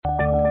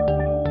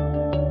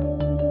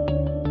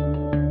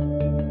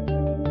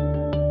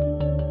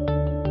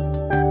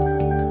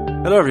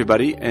Hello,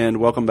 everybody, and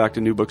welcome back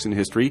to New Books in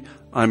History.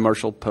 I'm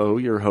Marshall Poe,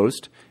 your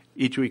host.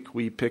 Each week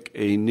we pick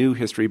a new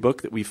history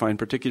book that we find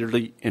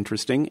particularly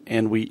interesting,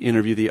 and we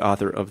interview the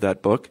author of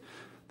that book.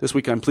 This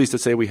week I'm pleased to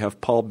say we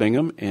have Paul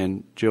Bingham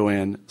and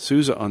Joanne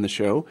Souza on the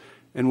show,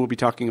 and we'll be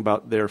talking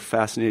about their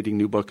fascinating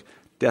new book,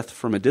 Death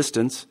from a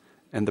Distance,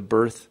 and the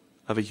Birth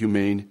of a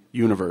Humane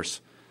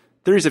Universe.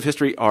 Theories of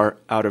history are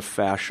out of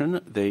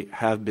fashion. They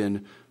have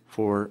been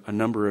for a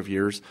number of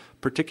years,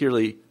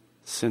 particularly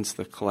since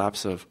the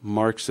collapse of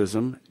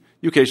Marxism.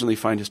 You occasionally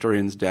find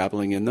historians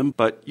dabbling in them,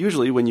 but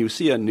usually when you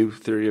see a new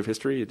theory of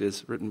history, it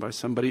is written by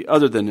somebody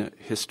other than a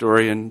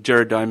historian.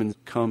 Jared Diamond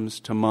comes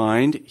to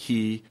mind.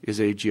 He is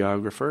a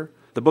geographer.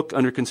 The book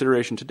under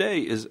consideration today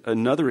is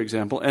another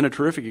example, and a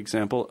terrific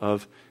example,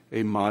 of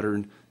a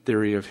modern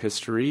theory of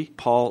history.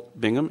 Paul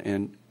Bingham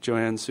and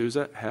Joanne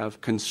Souza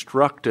have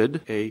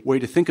constructed a way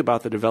to think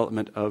about the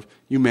development of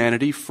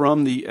humanity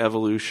from the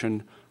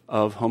evolution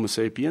of Homo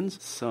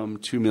sapiens some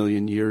 2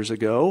 million years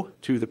ago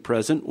to the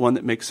present, one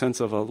that makes sense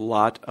of a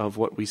lot of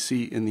what we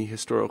see in the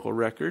historical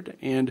record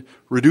and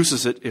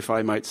reduces it, if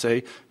I might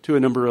say, to a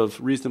number of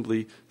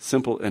reasonably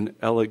simple and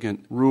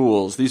elegant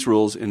rules. These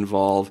rules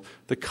involve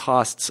the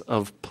costs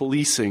of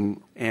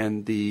policing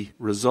and the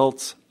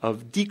results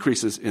of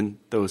decreases in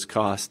those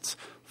costs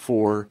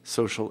for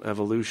social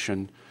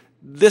evolution.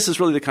 This is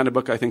really the kind of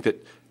book I think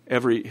that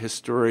every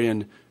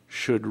historian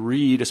should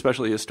read,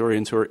 especially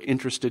historians who are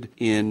interested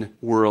in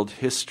world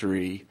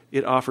history.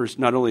 It offers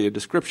not only a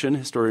description,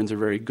 historians are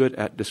very good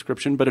at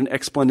description, but an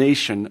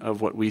explanation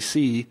of what we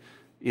see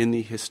in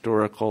the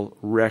historical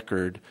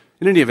record.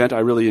 In any event, I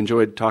really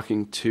enjoyed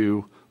talking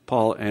to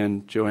Paul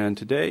and Joanne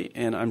today,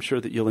 and I'm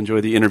sure that you'll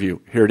enjoy the interview.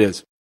 Here it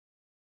is.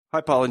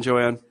 Hi, Paul and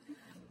Joanne.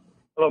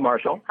 Hello,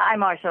 Marshall. Hi,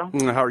 Marshall.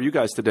 How are you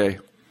guys today?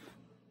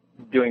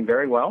 Doing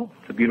very well.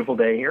 It's a beautiful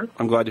day here.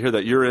 I'm glad to hear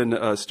that. You're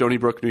in Stony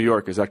Brook, New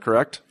York. Is that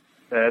correct?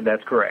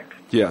 That's correct.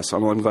 Yes,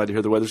 I'm glad to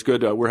hear the weather's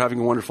good. We're having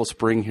a wonderful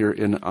spring here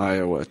in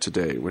Iowa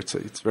today, which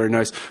it's very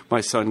nice.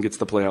 My son gets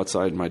to play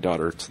outside, and my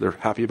daughter. They're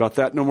happy about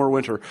that. No more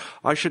winter.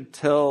 I should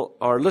tell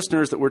our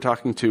listeners that we're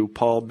talking to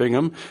Paul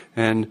Bingham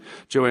and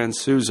Joanne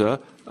Souza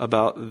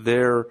about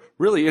their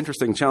really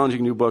interesting,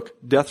 challenging new book,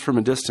 Death from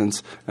a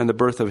Distance and the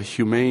Birth of a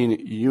Humane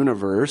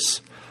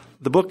Universe.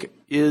 The book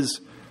is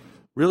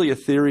really a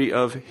theory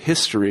of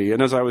history,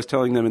 and as I was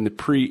telling them in the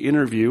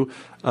pre-interview,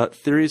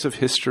 theories of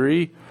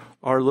history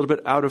are a little bit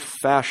out of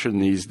fashion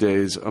these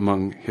days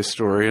among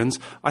historians.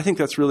 I think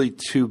that's really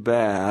too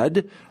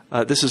bad.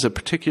 This is a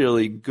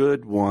particularly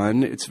good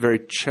one. It's very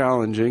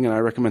challenging, and I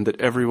recommend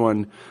that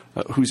everyone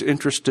who's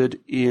interested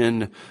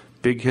in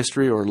big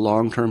history or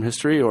long-term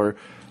history or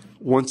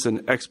wants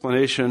an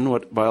explanation,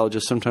 what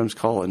biologists sometimes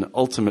call an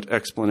ultimate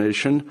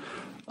explanation,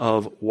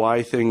 of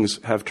why things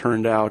have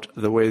turned out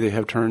the way they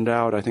have turned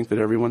out. I think that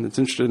everyone that's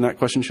interested in that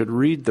question should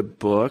read the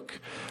book.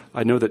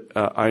 I know that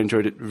I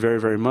enjoyed it very,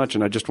 very much,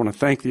 and I just want to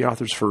thank the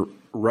authors for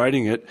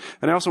writing it.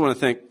 And I also want to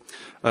thank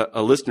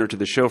a listener to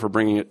the show for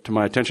bringing it to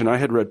my attention. I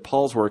had read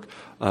Paul's work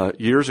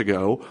years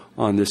ago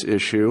on this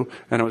issue,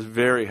 and I was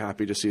very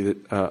happy to see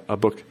that a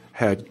book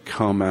had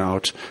come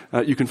out.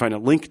 You can find a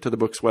link to the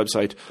book's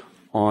website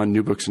on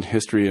New Books in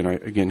History, and I,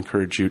 again,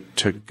 encourage you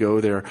to go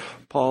there.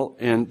 Paul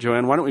and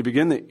Joanne, why don't we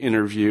begin the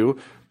interview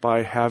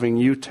by having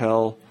you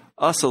tell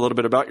us a little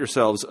bit about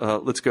yourselves.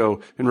 Let's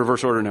go in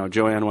reverse order now.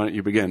 Joanne, why don't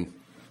you begin?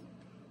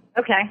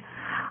 Okay.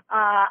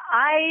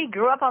 I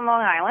grew up on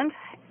Long Island,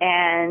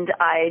 and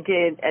I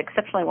did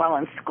exceptionally well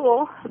in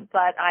school,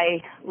 but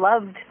I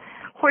loved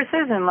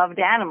horses and loved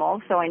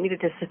animals, so I needed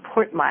to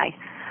support my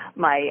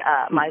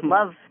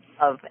love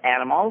of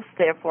animals.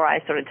 Therefore, I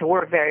started to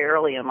work very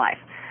early in life.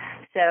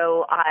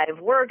 So I've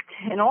worked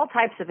in all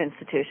types of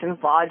institutions,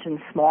 large and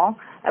small.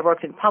 I've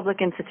worked in public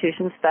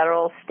institutions,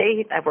 federal,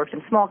 state. I've worked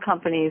in small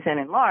companies and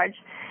in large.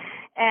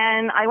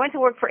 And I went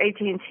to work for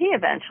AT&T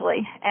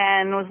eventually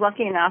and was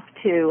lucky enough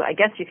to, I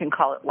guess you can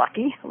call it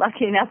lucky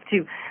enough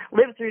to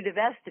live through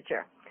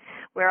divestiture,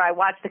 where I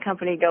watched the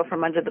company go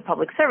from under the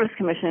Public Service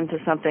Commission to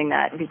something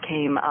that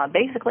became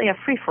basically a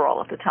free-for-all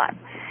at the time.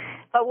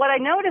 But what I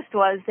noticed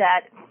was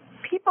that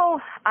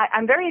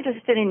I'm very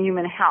interested in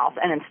human health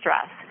and in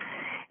stress.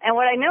 And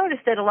what I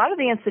noticed that a lot of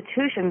the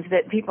institutions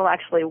that people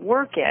actually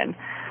work in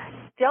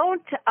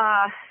don't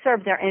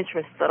serve their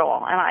interests at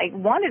all. And I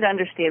wanted to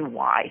understand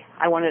why.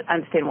 I wanted to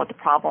understand what the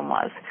problem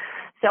was.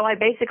 So I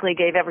basically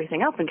gave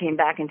everything up and came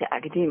back into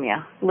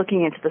academia,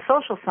 looking into the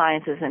social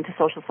sciences and to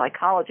social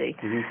psychology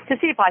to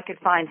see if I could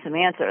find some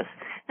answers.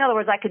 In other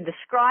words, I could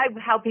describe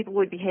how people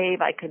would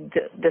behave. I could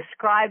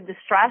describe the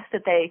stress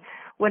that they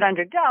would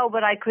undergo,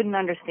 but I couldn't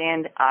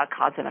understand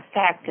cause and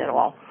effect at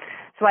all.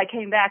 So I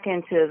came back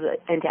into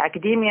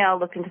academia,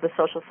 looked into the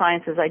social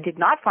sciences. I did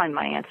not find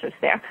my answers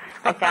there.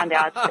 I found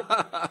out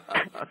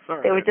that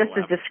they were just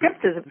as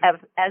descriptive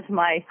as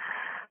my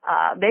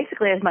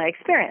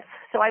experience.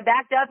 So I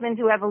backed up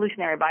into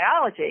evolutionary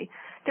biology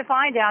to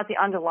find out the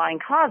underlying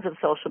cause of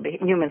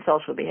human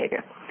social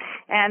behavior.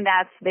 And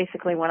that's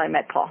basically when I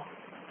met Paul.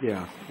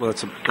 Yeah, well,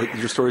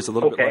 your story's a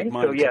little bit like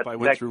mine, except I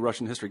went through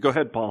Russian history. Go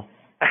ahead, Paul.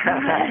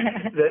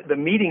 the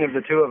meeting of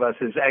the two of us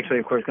is actually,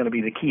 of course, going to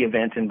be the key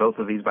event in both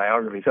of these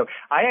biographies. So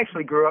I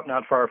actually grew up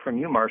not far from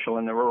you, Marshall,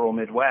 in the rural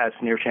Midwest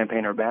near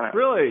Champaign-Urbana.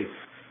 Really?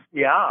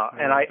 Yeah,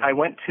 and I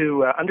went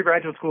to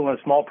undergraduate school in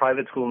a small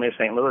private school near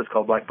St. Louis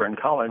called Blackburn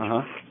College.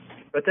 Uh-huh.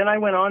 But then I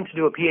went on to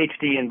do a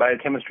PhD in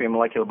biochemistry and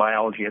molecular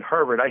biology at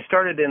Harvard. I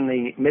started in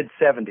the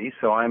mid-'70s,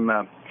 so I'm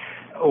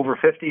over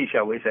 50,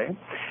 shall we say.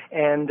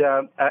 And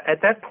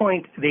at that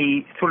point,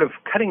 the sort of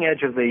cutting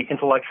edge of the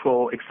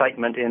intellectual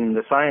excitement in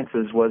the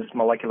sciences was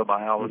molecular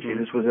biology. Mm-hmm.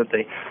 This was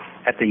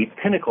at the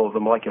pinnacle of the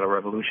molecular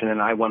revolution,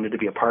 and I wanted to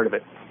be a part of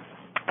it.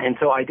 And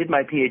so I did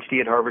my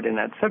PhD at Harvard in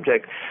that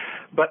subject.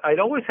 But I'd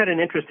always had an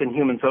interest in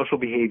human social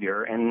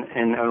behavior and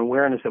an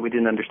awareness that we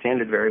didn't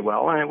understand it very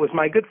well. And it was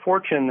my good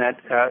fortune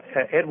that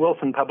Ed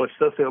Wilson published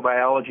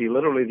Sociobiology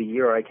literally the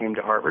year I came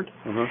to Harvard.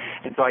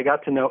 Mm-hmm. And so I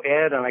got to know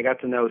Ed, and I got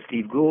to know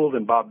Steve Gould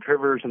and Bob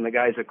Trivers and the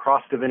guys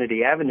across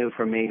Divinity Avenue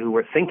from me who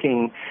were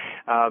thinking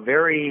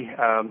very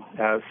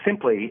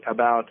simply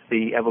about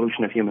the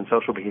evolution of human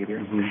social behavior.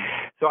 Mm-hmm.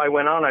 So I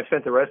went on. I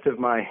spent the rest of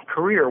my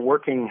career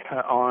working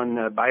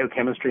on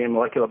biochemistry and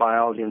molecular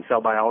biology and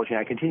cell biology, and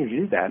I continue to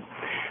do that.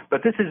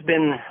 But this has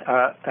been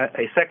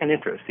a second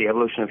interest, the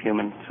evolution of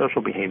human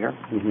social behavior,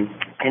 mm-hmm.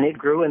 and it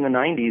grew in the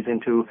 90s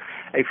into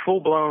a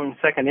full-blown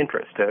second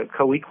interest,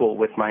 co-equal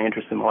with my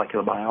interest in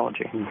molecular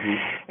biology. Mm-hmm.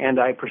 And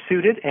I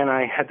pursued it, and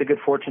I had the good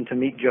fortune to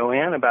meet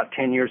Joanne about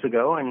 10 years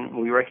ago, and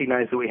we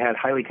recognized that we had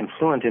highly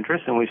confluent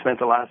interests, and we spent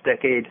the last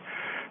decade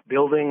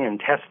building and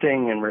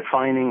testing and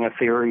refining a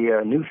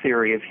new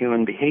theory of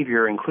human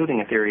behavior, including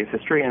a theory of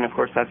history, and of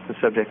course that's the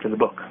subject of the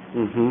book.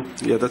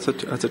 Mm-hmm. Yeah, that's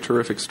a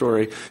terrific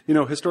story. You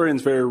know,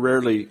 historians very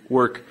rarely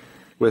work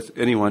with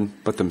anyone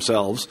but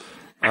themselves,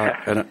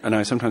 and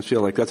I sometimes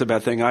feel like that's a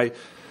bad thing. I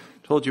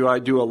told you I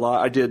do a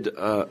lot. I did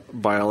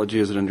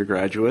biology as an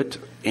undergraduate,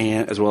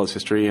 and as well as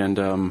history, and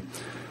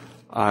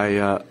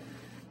I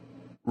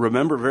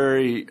remember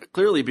very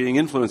clearly being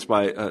influenced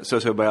by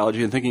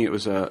sociobiology and thinking it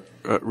was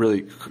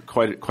really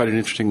quite an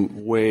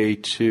interesting way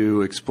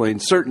to explain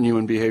certain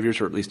human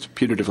behaviors, or at least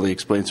putatively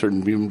explain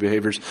certain human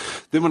behaviors.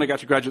 Then when I got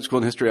to graduate school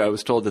in history, I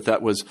was told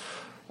that was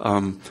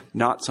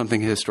not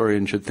something a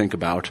historian should think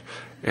about,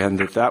 and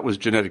that was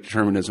genetic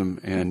determinism,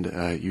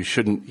 and you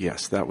shouldn't.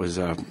 Yes, that was.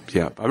 I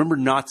remember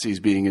Nazis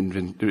being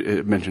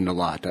mentioned a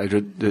lot.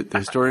 The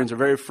historians are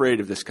very afraid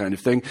of this kind of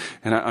thing,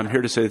 and I'm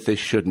here to say that they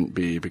shouldn't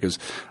be, because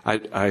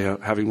I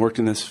having worked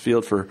in this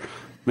field for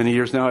many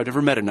years now, I've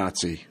never met a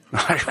Nazi,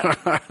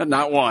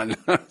 not one.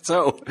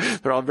 So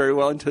they're all very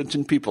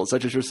well-intentioned people,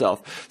 such as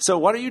yourself. So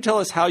why don't you tell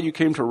us how you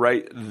came to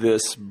write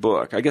this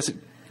book? I guess it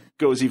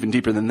goes even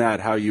deeper than that,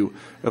 how you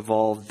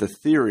evolved the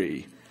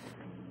theory.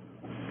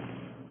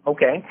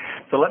 Okay,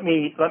 so let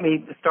me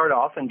start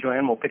off, and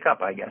Joanne will pick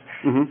up, I guess.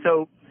 Mm-hmm.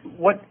 So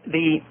what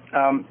the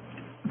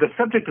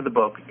subject of the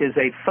book is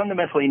a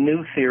fundamentally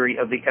new theory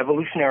of the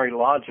evolutionary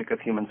logic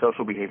of human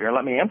social behavior. And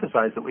let me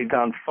emphasize that we've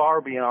gone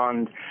far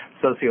beyond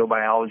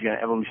sociobiology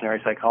and evolutionary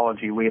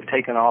psychology. We have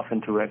taken off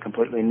into a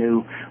completely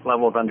new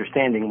level of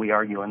understanding, we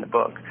argue in the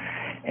book.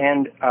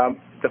 And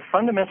the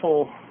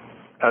fundamental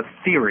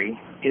theory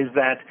is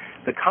that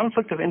the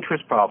conflict of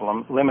interest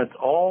problem limits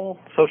all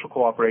social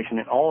cooperation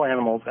in all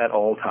animals at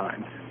all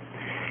times.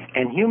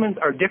 And humans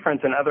are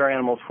different than other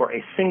animals for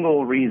a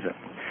single reason.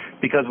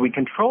 Because we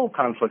control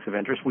conflicts of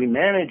interest, we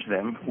manage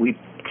them, we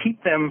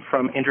keep them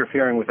from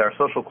interfering with our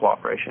social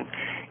cooperation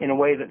in a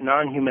way that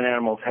non-human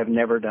animals have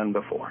never done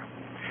before.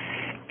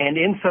 And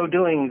in so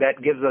doing,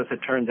 that gives us, it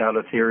turns out,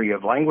 a theory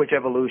of language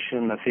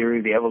evolution, a theory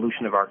of the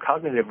evolution of our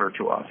cognitive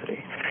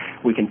virtuosity.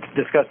 We can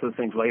discuss those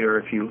things later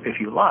if you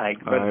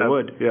like. But, I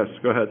would, yes,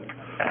 go ahead.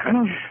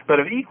 But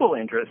of equal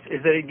interest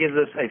is that it gives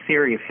us a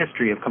theory of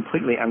history of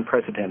completely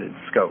unprecedented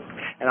scope.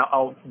 And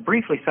I'll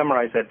briefly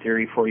summarize that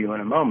theory for you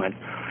in a moment.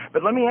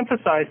 But let me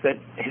emphasize that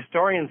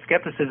historian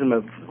skepticism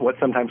of what's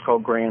sometimes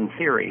called grand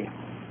theory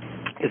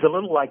is a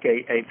little like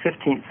a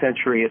 15th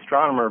century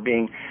astronomer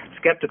being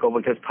skeptical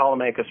because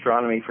Ptolemaic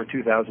astronomy for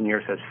 2,000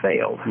 years has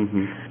failed.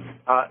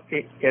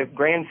 Mm-hmm.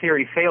 Grand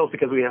theory fails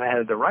because we haven't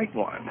had the right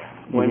one.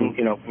 When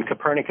when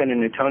Copernican and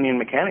Newtonian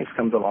mechanics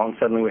comes along,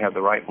 suddenly we have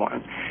the right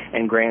one,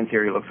 and grand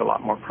theory looks a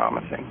lot more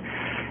promising.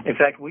 In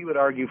fact, we would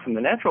argue from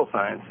the natural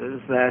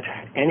sciences that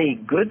any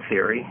good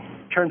theory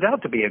turns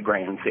out to be a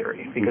grand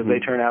theory because they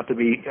turn out to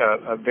be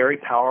very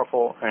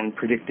powerful and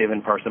predictive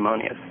and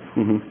parsimonious.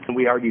 Mm-hmm. And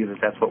we argue that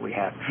that's what we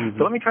have. Mm-hmm.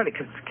 So let me try to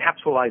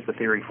capsulize the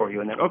theory for you.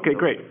 And then okay,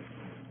 great.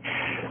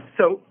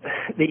 So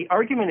the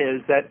argument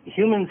is that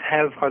humans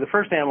are the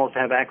first animals to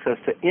have access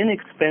to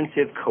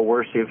inexpensive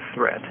coercive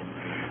threat.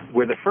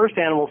 We're the first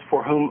animals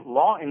for whom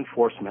law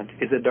enforcement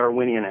is a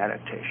Darwinian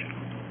adaptation.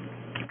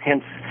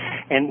 Hence,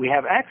 and we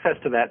have access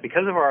to that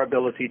because of our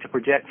ability to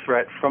project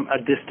threat from a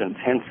distance,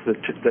 hence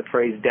the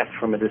phrase death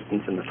from a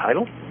distance in the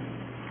title.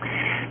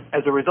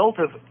 As a result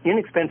of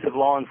inexpensive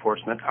law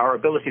enforcement, our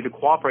ability to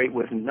cooperate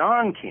with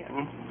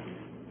non-kin,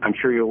 I'm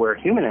sure you're aware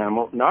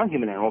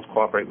non-human animals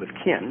cooperate with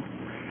kin.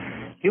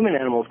 Human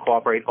animals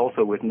cooperate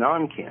also with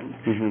non-kin.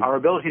 Mm-hmm. Our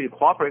ability to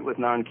cooperate with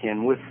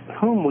non-kin with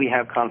whom we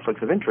have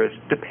conflicts of interest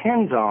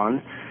depends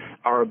on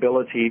our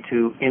ability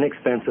to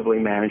inexpensively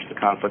manage the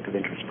conflict of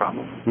interest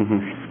problem.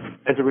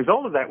 As a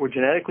result of that, we're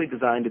genetically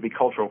designed to be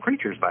cultural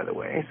creatures, by the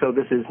way. So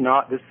this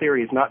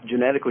theory is not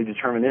genetically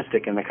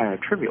deterministic in the kind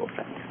of trivial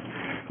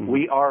sense.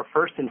 We are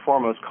first and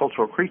foremost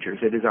cultural creatures.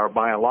 It is our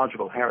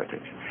biological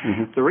heritage.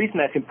 The reason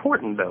that's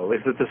important, though, is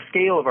that the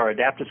scale of our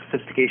adaptive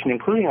sophistication,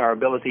 including our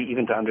ability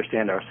even to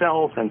understand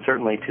ourselves and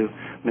certainly to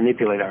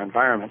manipulate our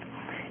environment,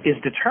 is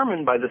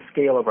determined by the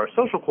scale of our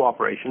social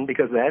cooperation,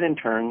 because that in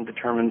turn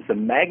determines the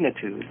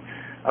magnitude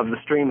of the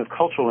stream of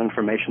cultural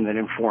information that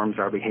informs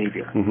our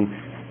behavior.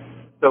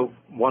 So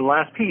one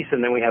last piece,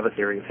 and then we have a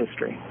theory of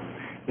history.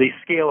 The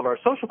scale of our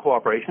social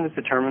cooperation is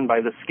determined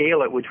by the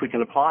scale at which we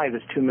can apply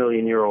this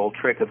 2-million-year-old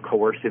trick of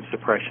coercive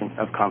suppression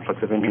of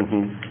conflicts of interest.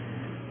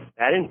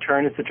 That, in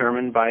turn, is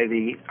determined by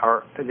the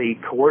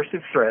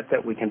coercive threat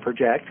that we can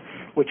project,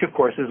 which, of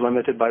course, is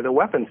limited by the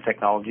weapons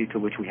technology to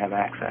which we have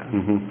access.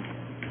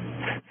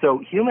 So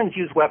humans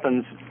use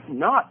weapons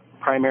not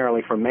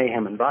primarily for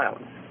mayhem and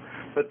violence,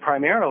 but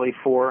primarily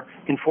for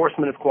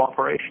enforcement of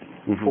cooperation,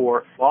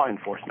 for law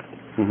enforcement.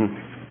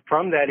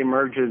 From that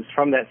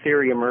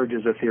theory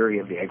emerges a theory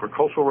of the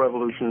agricultural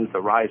revolutions, the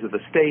rise of the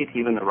state,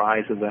 even the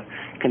rise of the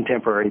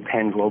contemporary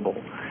pan-global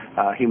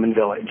human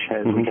village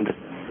as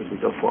we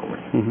go forward.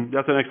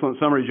 That's an excellent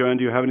summary, Joanne.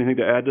 Do you have anything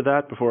to add to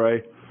that before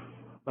I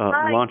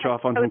launch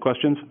off on some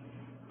questions?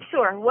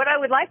 Sure. What I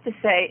would like to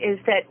say is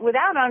that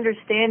without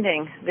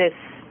understanding this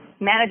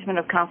management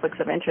of conflicts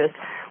of interest,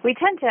 we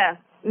tend to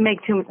make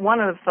one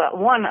of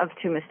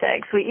two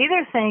mistakes. We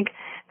either think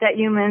that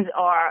humans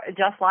are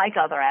just like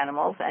other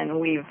animals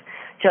and we've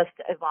just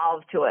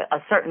evolved to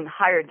a certain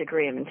higher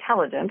degree of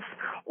intelligence,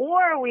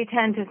 or we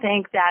tend to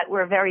think that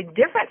we're very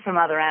different from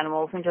other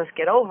animals and just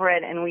get over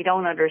it and we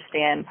don't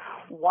understand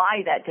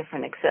why that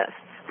difference exists.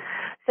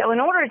 So in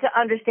order to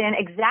understand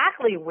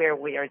exactly where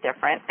we are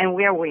different and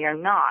where we are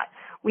not,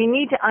 we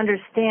need to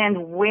understand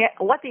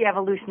what the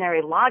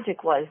evolutionary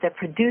logic was that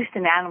produced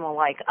an animal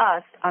like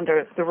us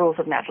under the rules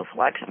of natural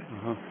selection.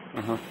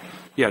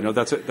 Yeah, no,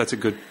 that's a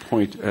good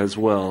point as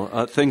well.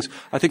 I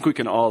think we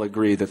can all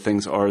agree that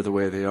things are the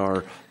way they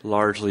are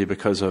largely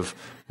because of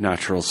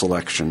natural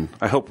selection.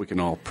 I hope we can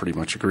all pretty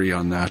much agree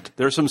on that.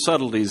 There are some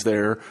subtleties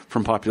there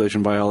from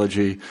population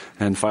biology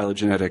and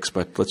phylogenetics,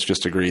 but let's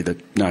just agree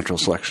that natural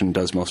selection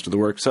does most of the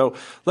work. So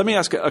let me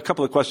ask a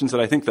couple of questions that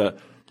I think the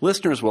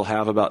listeners will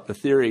have about the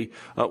theory.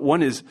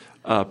 One is,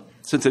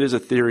 since it is a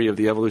theory of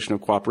the evolution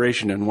of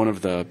cooperation, and one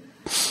of the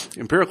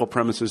empirical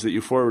premises that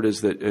you forward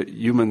is that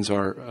humans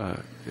are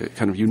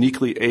kind of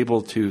uniquely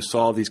able to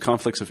solve these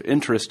conflicts of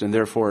interest and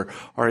therefore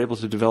are able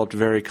to develop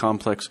very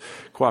complex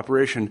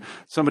cooperation.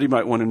 Somebody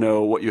might want to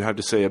know what you have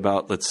to say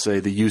about, let's say,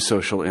 the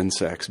eusocial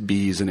insects,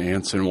 bees and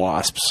ants and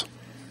wasps.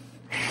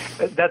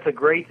 That's a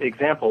great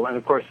example, and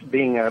of course,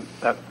 being a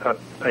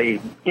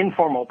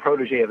informal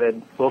protege of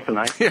Ed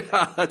Wilsonite.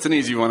 Yeah, that's an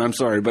easy one. I'm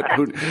sorry, but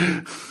who?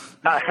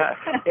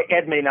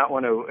 Ed may not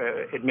want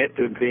to admit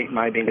to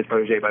my being his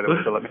protege, by the way,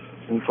 so let me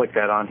inflict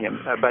that on him.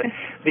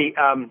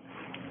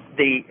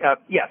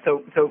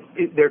 So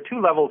there are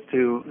two levels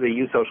to the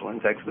eusocial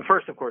insects. The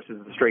first, of course, is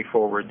the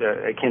straightforward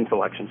kin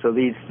selection. So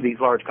these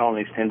large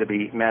colonies tend to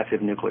be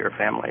massive nuclear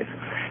families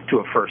to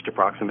a first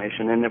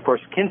approximation. And, of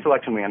course, kin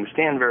selection we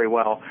understand very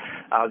well.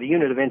 The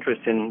unit of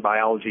interest in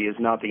biology is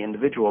not the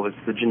individual, it's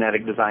the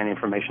genetic design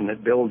information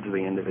that builds the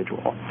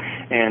individual.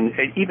 And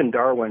even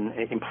Darwin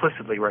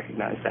implicitly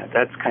recognized that.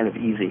 That's kind of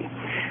easy.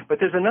 But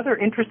there's another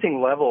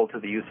interesting level to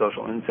the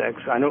eusocial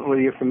insects. I don't know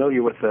whether you're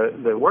familiar with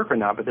the work or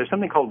not, but there's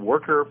something called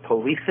worker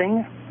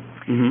policing.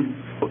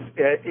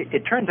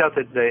 It turns out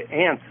that the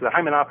ants, the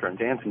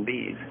hymenopterans, ants and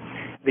bees,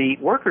 the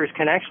workers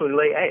can actually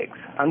lay eggs,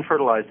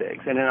 unfertilized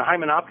eggs. And in a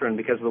hymenopteron,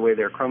 because of the way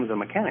their chromosome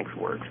mechanics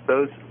works,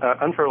 those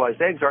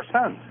unfertilized eggs are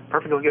sons,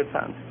 perfectly good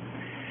sons.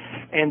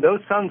 And those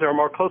sons are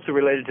more closely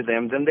related to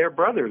them than their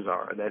brothers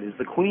are, that is,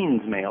 the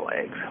queen's male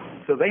eggs.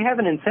 So they have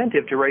an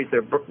incentive to raise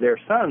their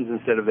sons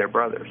instead of their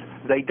brothers.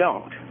 They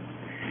don't.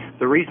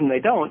 The reason they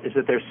don't is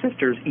that their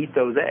sisters eat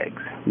those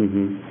eggs.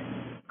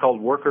 Called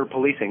worker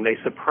policing. They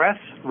suppress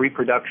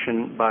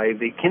reproduction by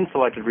the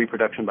kin-selected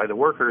reproduction by the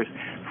workers,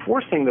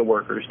 forcing the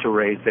workers to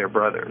raise their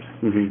brothers.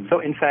 So,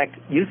 in fact,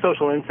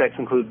 eusocial insects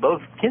include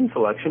both kin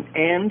selection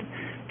and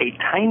a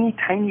tiny,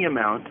 tiny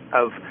amount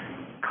of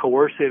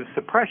coercive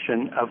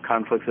suppression of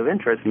conflicts of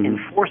interest,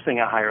 enforcing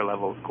a higher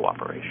level of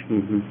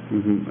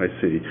cooperation. I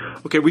see.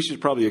 Okay, we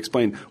should probably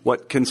explain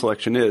what kin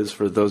selection is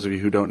for those of you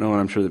who don't know, and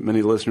I'm sure that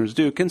many listeners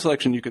do. Kin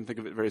selection, you can think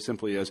of it very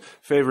simply as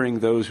favoring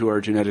those who are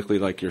genetically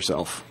like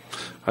yourself.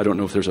 I don't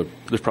know if there's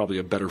probably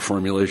a better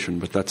formulation,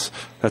 but that's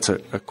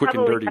a quick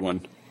and dirty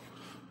one.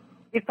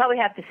 You'd probably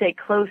have to say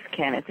close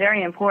kin. It's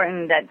very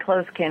important that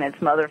close kin, it's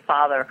mother,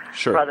 father,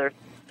 brother,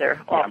 their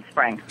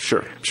offspring.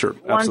 Sure,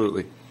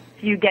 absolutely.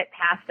 You get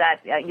past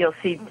that, you'll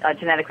see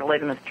genetic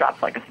relatedness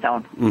drops like a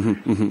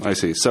stone. I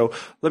see. So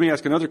let me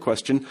ask another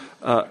question.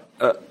 I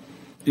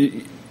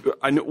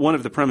know one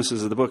of the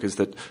premises of the book is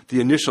that the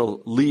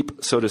initial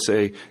leap, so to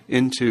say,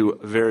 into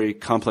very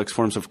complex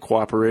forms of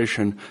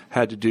cooperation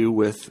had to do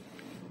with,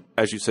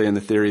 as you say in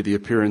the theory, the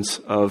appearance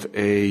of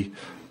a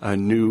a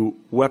new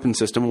weapon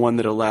system, one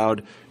that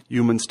allowed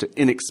humans to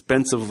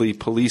inexpensively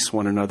police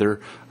one another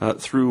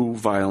through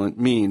violent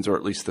means, or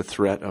at least the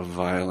threat of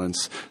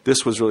violence.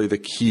 This was really the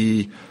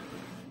key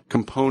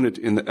component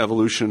in the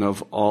evolution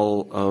of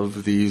all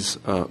of these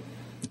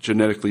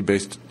genetically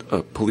based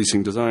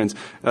policing designs,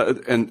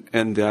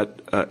 and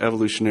that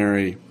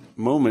evolutionary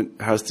moment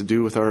has to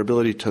do with our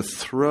ability to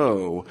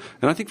throw.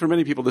 And I think for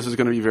many people this is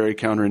going to be very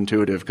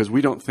counterintuitive because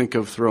we don't think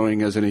of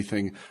throwing as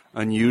anything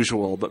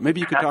unusual. But maybe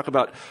you could talk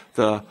about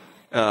the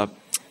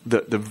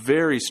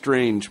very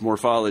strange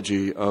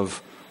morphology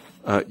of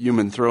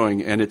human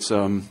throwing, and it's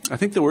I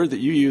think the word that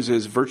you use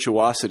is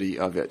virtuosity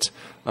of it.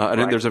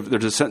 And Right.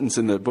 there's a sentence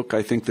in the book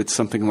I think that's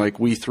something like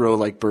 "we throw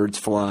like birds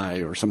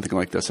fly" or something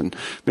like this. And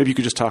maybe you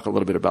could just talk a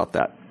little bit about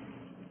that.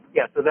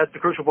 Yeah, so that's the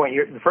crucial point.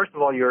 First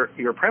of all,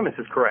 your premise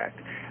is correct.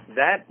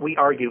 That, we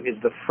argue, is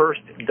the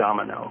first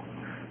domino.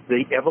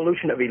 The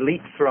evolution of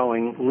elite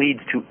throwing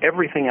leads to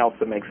everything else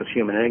that makes us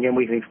human. And again,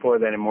 we can explore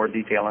that in more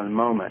detail in a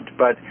moment.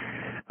 But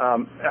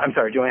I'm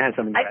sorry, Joanne had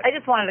something to add. I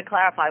just wanted to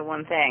clarify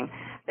one thing,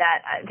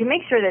 that to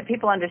make sure that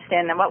people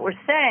understand that what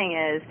we're saying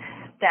is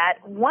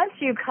that once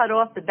you cut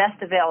off the best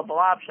available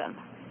option,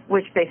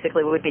 which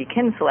basically would be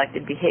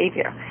kin-selected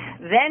behavior,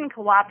 then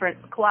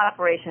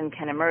cooperation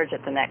can emerge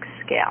at the next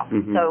scale.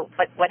 Mm-hmm. So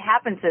what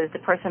happens is the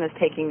person is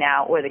taking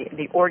now, or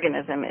the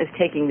organism is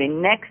taking the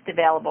next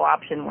available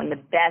option when the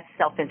best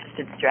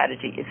self-interested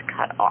strategy is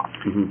cut off.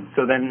 Mm-hmm.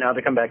 So then now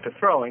to come back to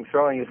throwing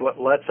is what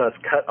lets us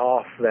cut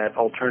off that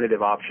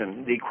alternative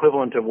option, the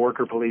equivalent of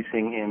worker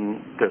policing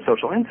in the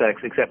social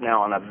insects, except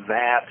now on a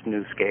vast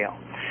new scale.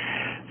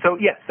 So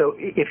yes, so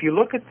if you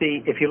look at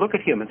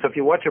humans, so if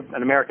you watch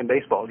an American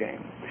baseball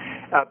game,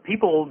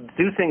 people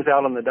do things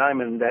out on the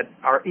diamond that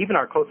even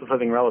our closest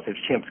living relatives,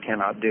 chimps,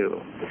 cannot do.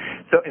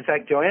 So in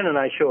fact, Joanne and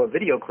I show a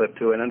video clip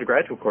to an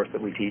undergraduate course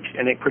that we teach,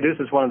 and it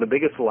produces one of the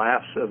biggest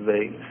laughs of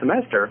the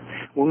semester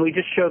when we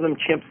just show them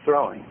chimps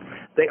throwing.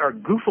 They are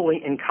goofily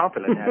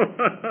incompetent at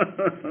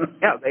it.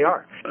 Yeah, they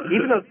are.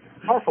 Even though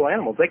they're powerful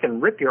animals, they can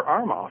rip your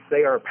arm off.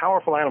 They are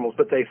powerful animals,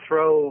 but they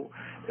throw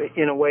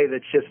in a way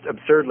that's just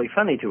absurdly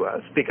funny to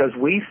us because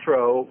we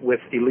throw with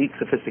elite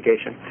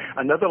sophistication.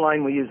 Another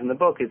line we use in the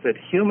book is that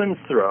humans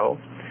throw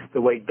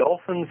the way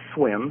dolphins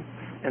swim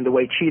and the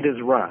way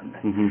cheetahs run.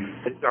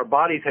 Mm-hmm. Our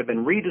bodies have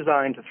been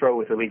redesigned to throw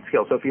with elite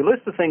skill. So if you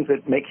list the things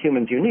that make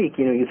humans unique,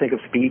 you think of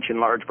speech and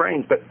large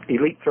brains, but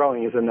elite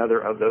throwing is another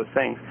of those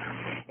things.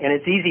 And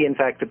it's easy, in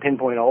fact, to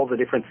pinpoint all the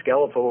different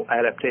skeletal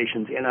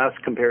adaptations in us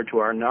compared to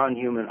our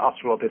non-human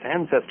Australopith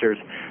ancestors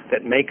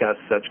that make us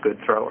such good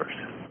throwers.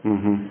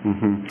 Mm-hmm,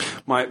 mm-hmm.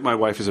 My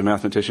wife is a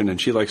mathematician,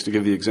 and she likes to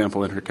give the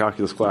example in her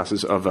calculus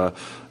classes of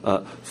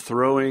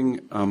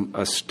throwing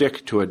a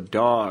stick to a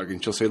dog,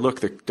 and she'll say, "Look,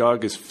 the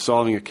dog is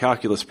solving a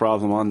calculus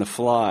problem on the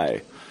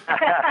fly."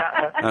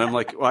 And I'm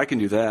like, "Well, I can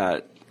do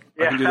that.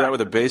 I can do that with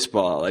a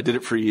baseball. I did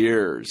it for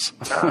years."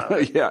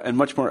 Yeah, and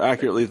much more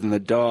accurately than the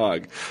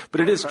dog.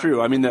 But it is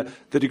true. I mean,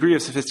 the degree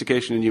of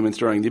sophistication in human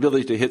throwing, the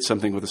ability to hit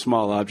something with a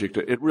small object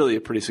at really a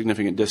pretty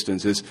significant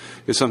distance, is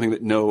something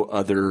that no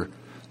other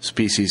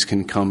species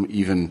can come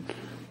even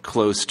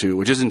close to,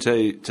 which isn't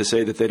to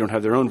say that they don't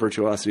have their own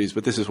virtuosities,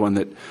 but this is one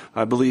that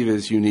I believe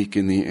is unique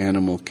in the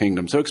animal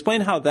kingdom. So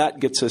explain how that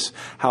gets us,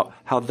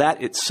 how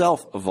that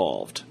itself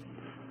evolved.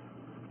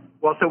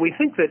 Well, so we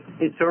think that,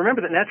 so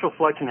remember that natural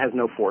selection has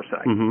no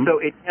foresight. Mm-hmm. So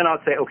it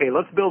cannot say, okay,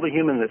 let's build a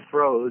human that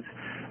throws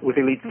with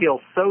elite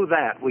skills so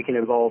that we can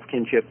evolve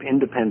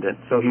kinship-independent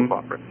social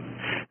cooperation.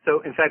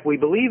 So, in fact, we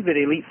believe that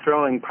elite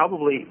throwing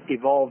probably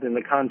evolved in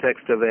the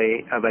context of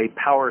a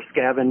power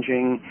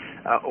scavenging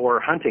or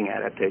hunting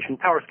adaptation.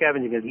 Power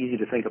scavenging is easy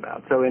to think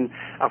about. So in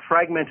a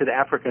fragmented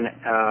African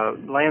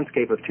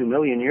landscape of 2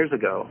 million years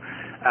ago,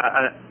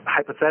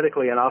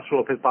 hypothetically, an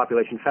Australopith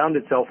population found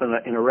itself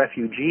in a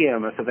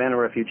refugium, a savanna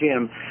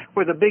refugium,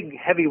 where the big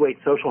heavyweight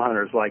social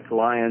hunters like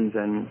lions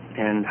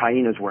and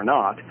hyenas were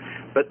not,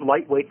 but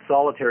lightweight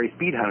solitary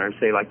speed hunters,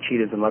 say like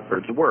cheetahs and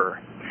leopards, were.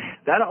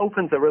 That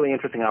opens a really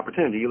interesting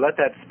opportunity. You let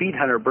that speed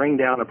hunter bring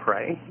down a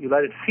prey, you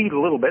let it feed a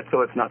little bit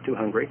so it's not too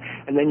hungry,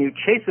 and then you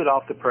chase it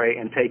off the prey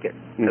and take it.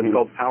 That's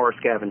called power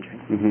scavenging.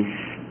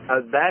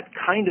 That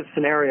kind of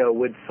scenario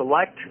would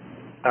select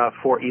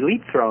for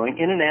elite throwing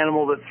in an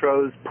animal that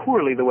throws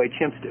poorly the way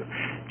chimps do.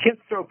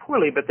 Chimps throw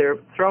poorly, but their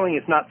throwing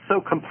is not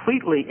so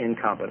completely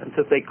incompetent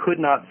that they could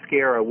not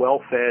scare a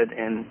well-fed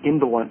and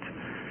indolent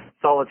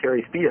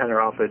solitary speed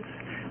hunter off its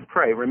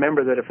prey.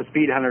 Remember that if a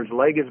speed hunter's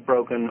leg is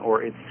broken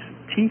or its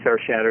teeth are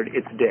shattered,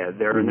 it's dead.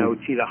 There are no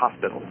cheetah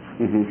hospitals.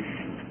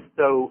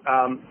 So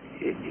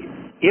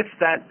if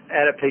that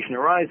adaptation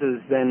arises,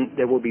 then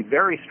there will be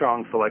very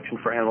strong selection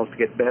for animals to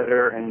get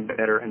better and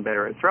better and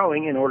better at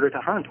throwing in order to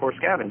hunt or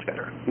scavenge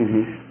better.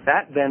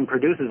 That then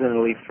produces an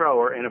elite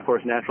thrower, and of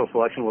course natural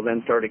selection will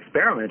then start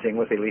experimenting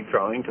with elite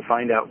throwing to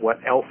find out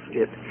what else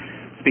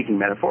speaking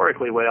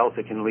metaphorically, what else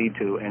it can lead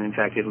to, and in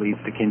fact it leads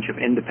to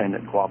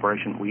kinship-independent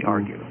cooperation, we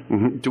argue.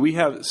 Do we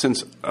have,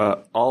 since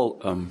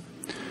all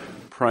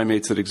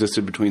primates that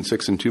existed between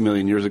 6 and 2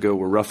 million years ago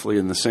were roughly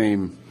in the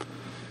same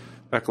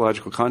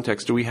ecological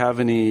context, do we have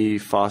any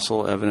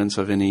fossil evidence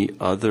of any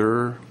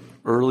other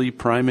early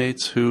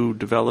primates who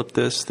developed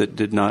this that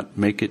did not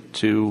make it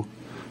to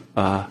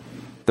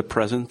the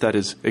present, that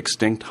is,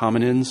 extinct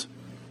hominins?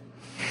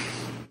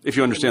 If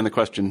you understand the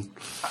question.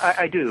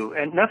 I do,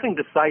 and nothing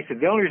decisive.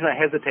 The only reason I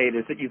hesitate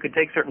is that you could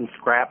take certain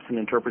scraps and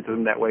interpret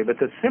them that way, but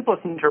the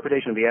simplest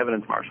interpretation of the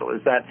evidence, Marshall,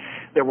 is that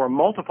there were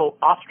multiple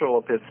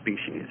Australopith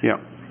species,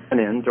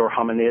 hominins or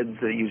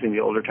hominids, using the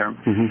older term,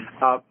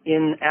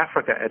 in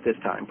Africa at this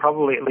time,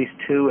 probably at least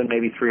 2 and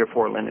maybe 3 or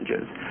 4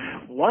 lineages.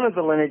 One of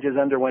the lineages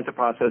underwent the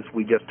process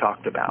we just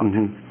talked about.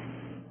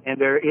 And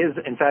there is,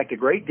 in fact, a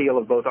great deal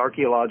of both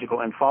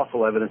archaeological and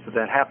fossil evidence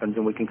that happens,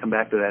 and we can come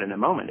back to that in a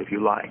moment if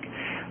you like.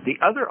 The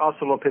other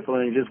Australopith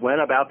lineages went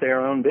about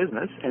their own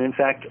business, and in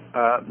fact,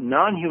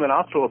 non-human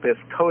Australopiths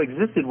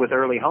coexisted with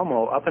early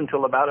Homo up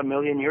until about 1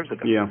 million years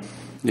ago.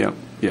 Yeah,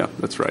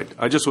 that's right.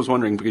 I just was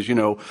wondering because,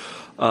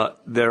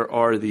 there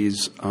are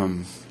these,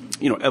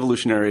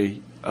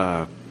 evolutionary,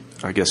 I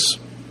guess,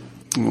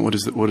 what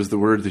is the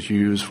word that you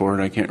use for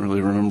it? I can't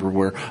really remember,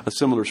 where a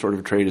similar sort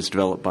of trait is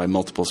developed by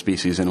multiple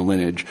species in a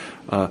lineage.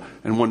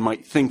 And one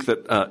might think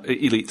that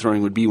elite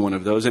throwing would be one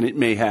of those, and it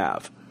may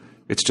have.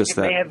 It's just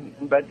that. May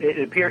have, but it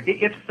appears,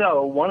 if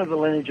so, one of the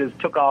lineages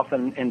took off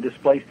and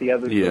displaced the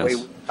others the way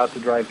we're about to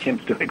drive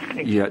chimps to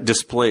extinction. Yeah,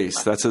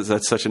 displace. That's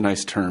such a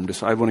nice term.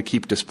 I want to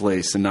keep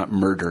displace and not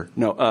murder.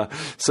 No.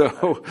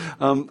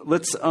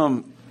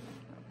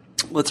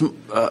 Let's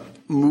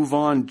move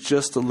on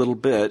just a little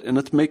bit, and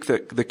let's make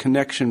the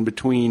connection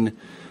between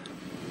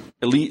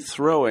elite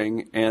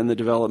throwing and the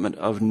development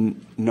of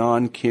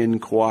non-kin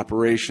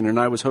cooperation. And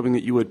I was hoping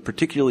that you would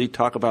particularly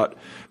talk about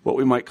what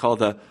we might call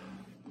the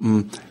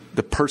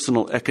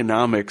personal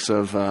economics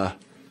of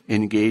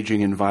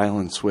engaging in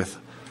violence with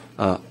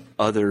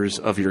others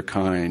of your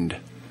kind.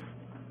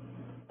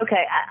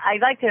 Okay,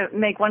 I'd like to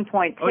make one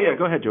point, too. Oh, yeah,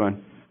 go ahead,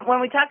 Joanne. When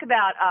we talk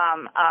about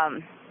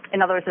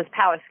in other words, this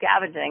power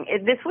scavenging,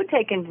 this would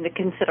take into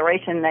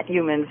consideration that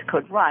humans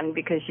could run,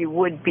 because you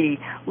would be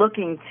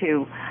looking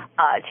to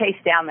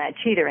chase down that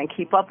cheater and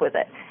keep up with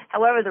it.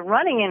 However, the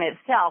running in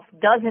itself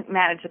doesn't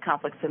manage the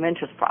conflicts of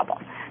interest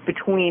problem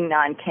between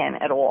non-kin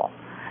at all.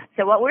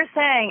 So what we're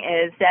saying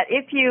is that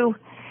if 2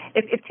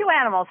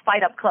 animals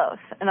fight up close,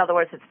 in other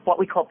words, it's what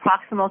we call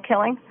proximal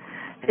killing,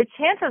 the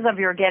chances of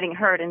your getting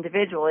hurt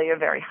individually are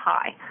very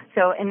high.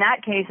 So in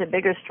that case, a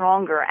bigger,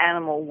 stronger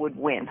animal would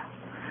win.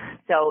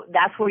 So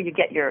that's where you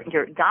get your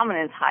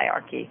dominance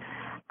hierarchy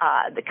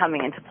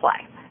coming into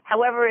play.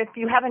 However, if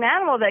you have an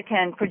animal that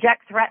can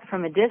project threat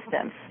from a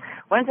distance,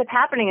 what ends up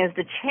happening is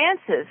the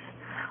chances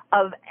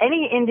of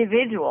any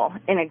individual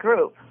in a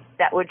group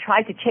that would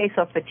try to chase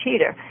off the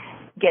cheater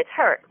gets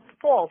hurt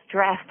falls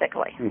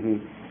drastically.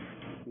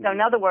 So in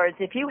other words,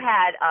 if you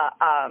had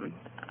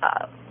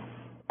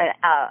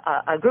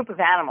a group of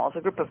animals,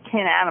 a group of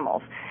kin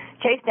animals,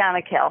 chase down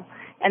a kill,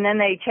 and then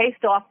they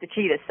chased off the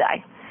cheetah,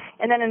 say,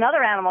 and then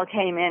another animal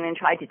came in and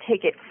tried to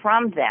take it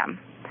from them,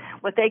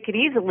 what they could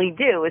easily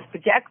do is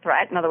project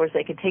threat. In other words,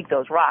 they could take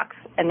those rocks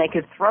and they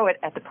could throw it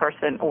at the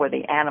person or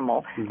the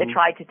animal that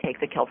tried to take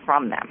the kill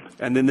from them.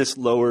 And then this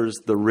lowers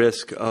the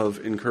risk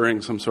of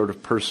incurring some sort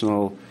of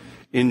personal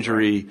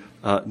injury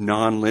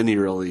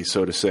non-linearly,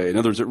 so to say. In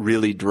other words, it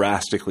really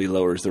drastically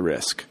lowers the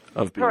risk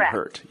of being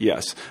hurt.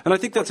 Yes. And I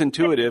think that's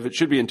intuitive. It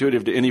should be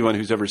intuitive to anyone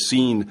who's ever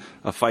seen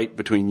a fight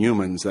between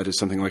humans, that is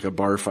something like a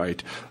bar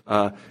fight,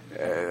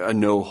 a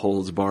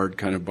no-holds-barred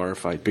kind of bar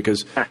fight,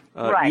 because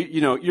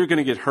you're going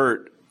to get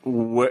hurt.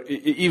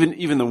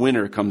 Even the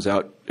winner comes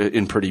out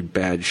in pretty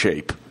bad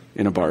shape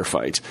in a bar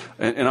fight.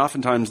 And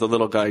oftentimes the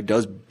little guy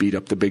does beat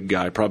up the big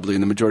guy. Probably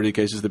in the majority of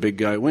cases the big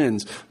guy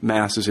wins.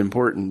 Mass is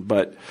important.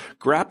 But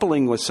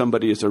grappling with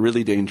somebody is a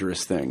really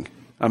dangerous thing.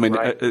 I mean,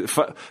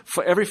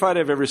 every fight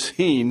I've ever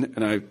seen,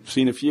 and I've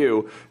seen a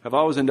few, have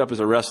always ended up as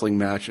a wrestling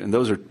match, and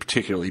those are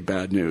particularly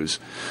bad news.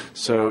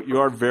 So you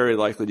are very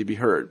likely to be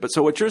hurt. But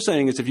so what you're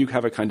saying is if you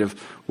have a kind of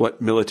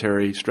what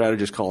military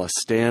strategists call a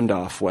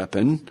standoff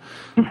weapon,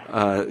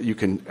 you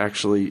can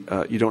actually,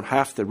 you don't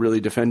have to really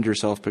defend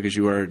yourself because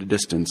you are at a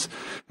distance.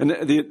 And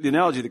the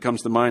analogy that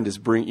comes to mind is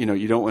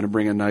you don't want to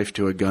bring a knife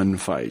to a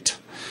gunfight.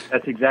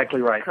 That's exactly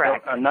right.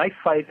 Correct. So a knife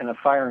fight and a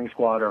firing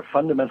squad are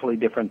fundamentally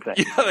different things.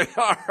 Yeah,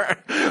 they are.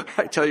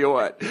 I tell you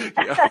what.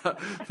 Yeah,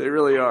 they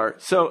really are.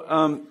 So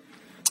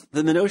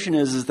then the notion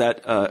is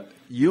that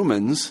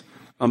humans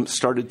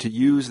started to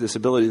use this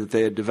ability that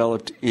they had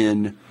developed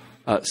in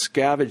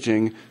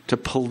scavenging to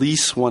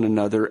police one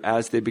another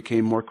as they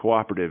became more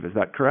cooperative. Is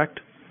that correct?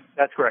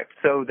 That's correct.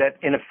 So that,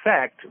 in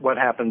effect, what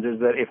happens is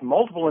that if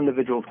multiple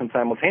individuals can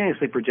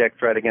simultaneously project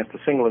threat against a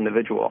single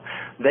individual,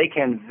 they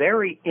can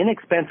very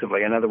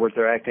inexpensively, in other words,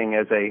 they're acting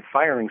as a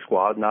firing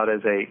squad, not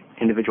as a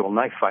individual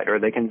knife fighter,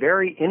 they can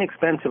very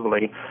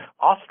inexpensively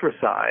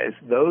ostracize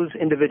those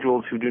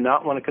individuals who do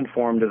not want to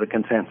conform to the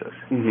consensus.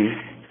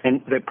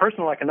 And the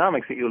personal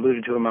economics that you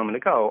alluded to a moment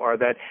ago are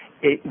that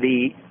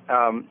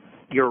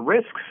your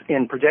risks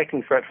in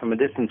projecting threat from a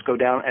distance go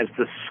down as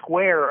the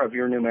square of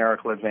your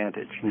numerical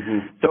advantage.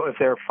 So if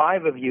there are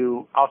 5 of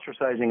you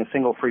ostracizing a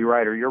single free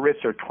rider, your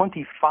risks are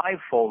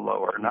 25-fold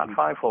lower, not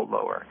 5-fold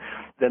lower,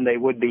 than they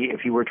would be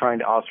if you were trying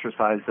to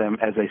ostracize them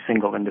as a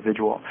single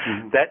individual.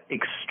 That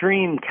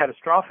extreme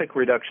catastrophic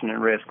reduction in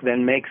risk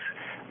then makes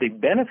the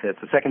benefits,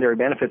 the secondary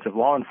benefits of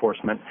law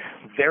enforcement,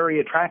 very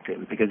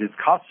attractive because its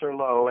costs are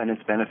low and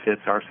its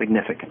benefits are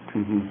significant.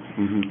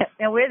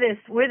 Now, where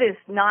this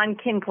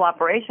non-kin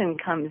cooperation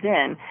comes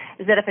in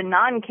is that if a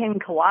non-kin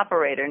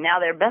cooperator, now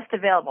their best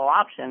available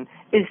option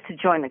is to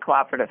join the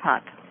cooperative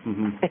hunt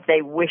if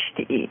they wish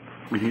to eat.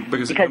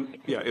 Because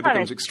it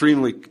becomes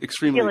extremely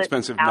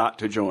expensive not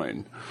to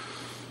join.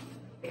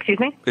 Excuse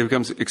me? It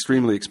becomes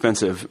extremely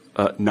expensive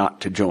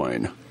not to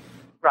join.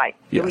 Right.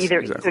 Yes,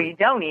 So so you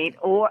don't eat,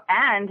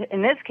 and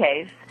in this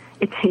case,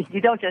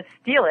 you don't just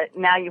steal it.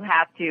 Now you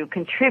have to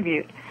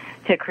contribute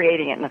to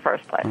creating it in the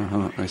first place.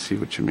 I see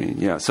what you mean.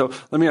 Yeah. So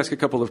let me ask a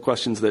couple of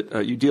questions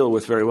that you deal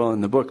with very well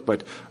in the book,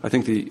 but I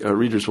think the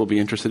readers will be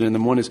interested in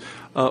them. One is,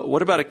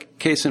 what about a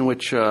case in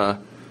which,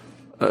 I'm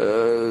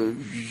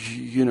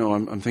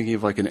thinking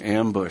of like an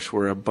ambush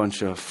where a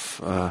bunch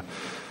of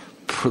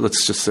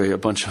let's just say a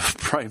bunch of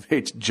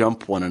primates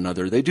jump one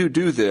another. They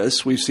do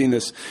this. We see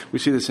this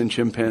in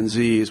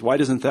chimpanzees. Why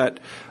doesn't that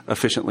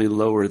efficiently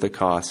lower the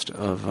cost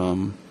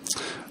of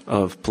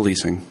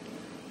policing?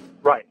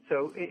 Right.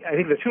 So I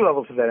think there are 2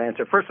 levels of that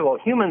answer. First of all,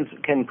 humans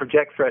can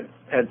project threat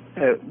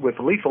with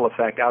lethal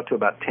effect out to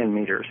about 10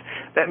 meters.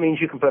 That means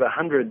you can put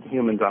 100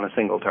 humans on a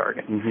single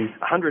target.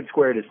 100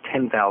 squared is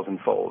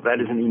 10,000-fold.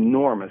 That is an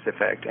enormous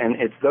effect, and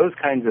it's those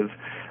kinds of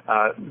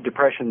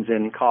depressions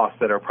in cost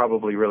that are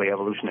probably really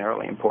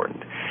evolutionarily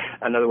important.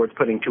 In other words,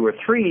 putting 2 or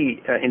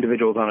 3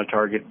 individuals on a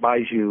target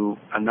buys you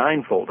a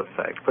 9-fold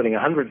effect. Putting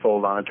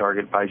 100-fold on a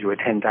target buys you a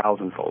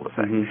 10,000-fold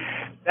effect.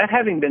 That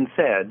having been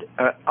said,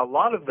 a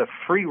lot of the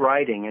free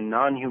riding in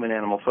non-human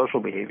animal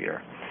social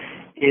behavior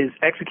is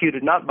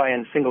executed not by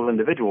a single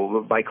individual,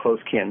 but by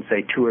close kin,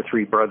 say 2 or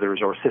 3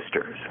 brothers or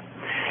sisters.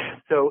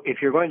 So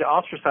if you're going to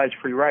ostracize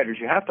free riders,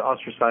 you have to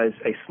ostracize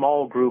a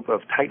small group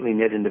of tightly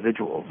knit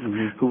individuals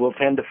who will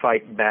tend to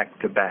fight back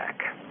to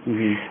back.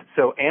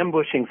 So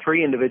ambushing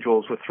 3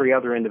 individuals with 3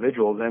 other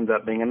individuals ends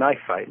up being a knife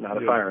fight, not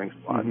a firing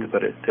squad, to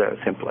put it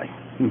simply.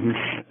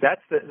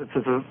 That's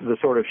the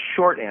sort of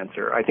short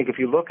answer. I think if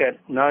you look at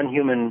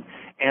non-human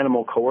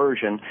animal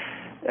coercion,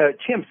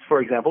 chimps,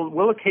 for example,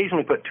 will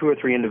occasionally put 2 or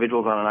 3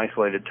 individuals on an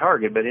isolated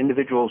target, but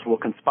individuals will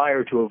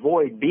conspire to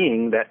avoid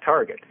being that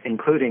target,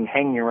 including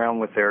hanging around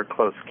with their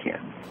close kin.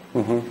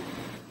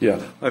 Yeah,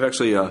 I've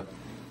actually, I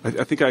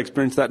think I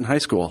experienced that in high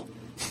school.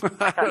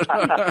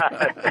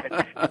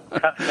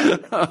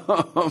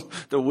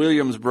 The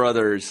Williams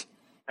brothers.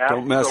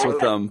 Don't mess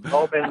with them.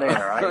 All been there,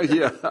 right?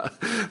 Yeah.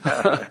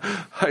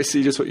 I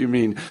see just what you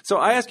mean. So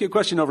I asked you a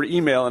question over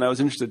email, and I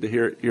was interested to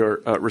hear your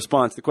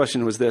response. The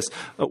question was this.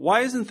 Why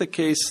isn't the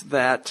case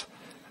that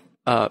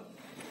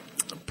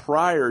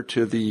prior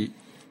to the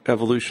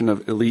evolution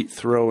of elite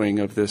throwing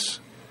of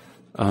this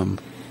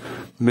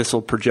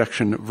missile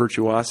projection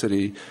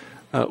virtuosity,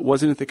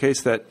 wasn't it the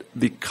case that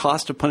the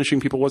cost of punishing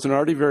people wasn't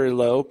already very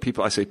low?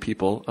 I say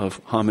people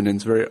of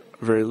hominins, very,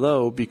 very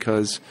low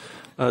because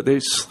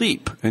they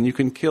sleep, and you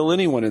can kill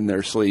anyone in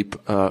their sleep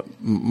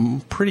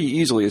pretty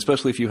easily,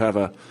 especially if you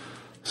have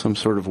some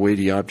sort of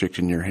weighty object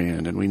in your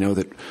hand. And we know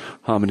that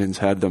hominins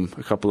had them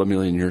a couple of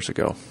million years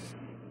ago.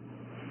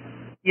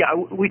 Yeah,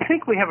 we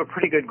think we have a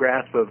pretty good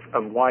grasp of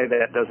why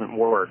that doesn't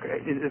work.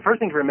 The first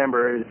thing to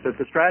remember is that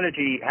the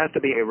strategy has to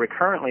be a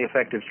recurrently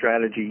effective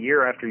strategy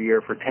year after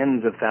year for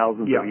tens of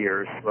thousands of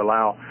years to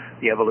allow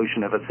the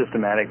evolution of a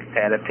systematic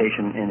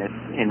adaptation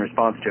in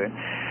response to it.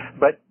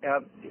 But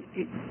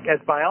as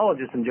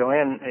biologists, and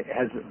Joanne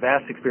has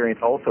vast experience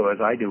also, as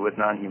I do, with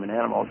non-human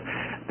animals,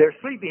 their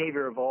sleep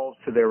behavior evolves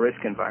to their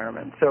risk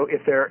environment. So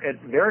if they're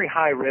at very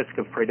high risk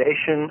of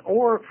predation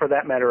or, for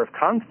that matter, of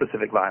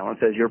conspecific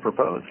violence, as you're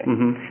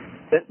proposing,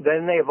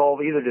 then they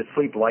evolve either to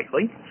sleep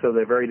lightly, so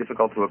they're very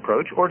difficult to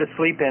approach, or to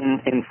sleep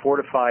in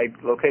fortified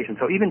locations.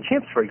 So even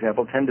chimps, for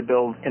example, tend to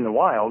build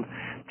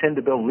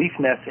leaf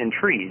nests in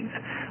trees,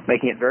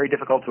 making it very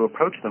difficult to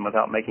approach them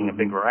without making a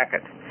big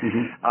racket.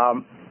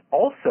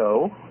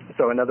 Also,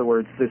 so in other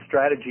words, the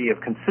strategy of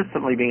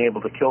consistently being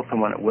able to kill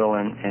someone at will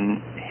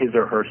in his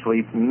or her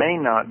sleep may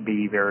not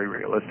be very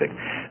realistic.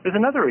 There's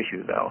another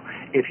issue, though.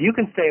 If you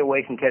can stay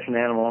awake and catch an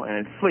animal in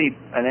its sleep,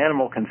 an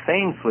animal can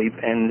feign sleep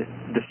and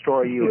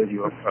destroy you as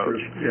you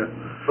approach.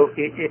 So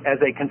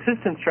as a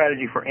consistent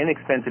strategy for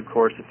inexpensive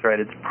coercive threat,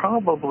 it's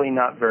probably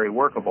not very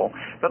workable.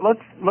 But let's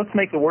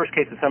make the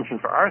worst-case assumption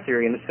for our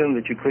theory and assume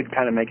that you could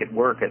kind of make it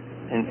work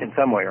in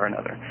some way or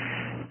another.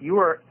 You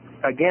are,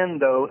 again,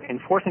 though,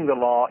 enforcing the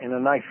law in a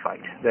knife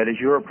fight. That is,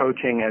 you're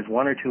approaching as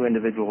 1 or 2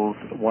 individuals,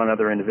 one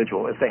other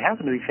individual. If they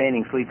happen to be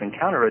feigning sleep and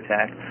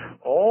counterattack,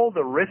 all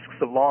the risks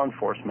of law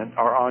enforcement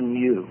are on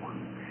you.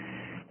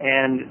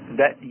 And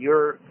that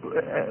your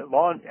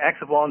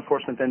acts of law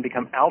enforcement then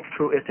become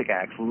altruistic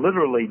acts,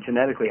 literally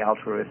genetically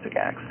altruistic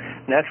acts.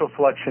 Natural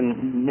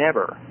selection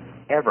never,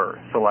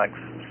 ever selects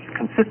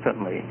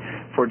consistently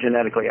for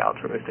genetically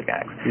altruistic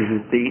acts.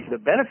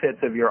 The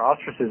benefits of your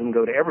ostracism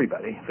go to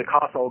everybody. The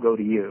costs all go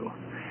to you.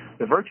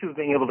 The virtue of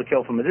being able to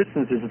kill from a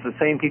distance is that the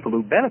same people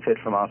who benefit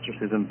from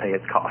ostracism pay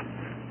its costs.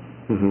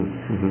 And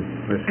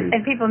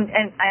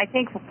I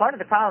think part of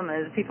the problem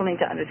is people need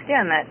to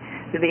understand that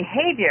the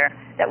behavior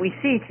that we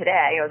see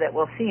today, or that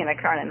we'll see in the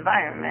current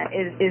environment,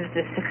 is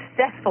the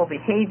successful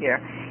behavior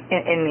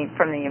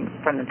from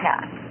the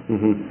past.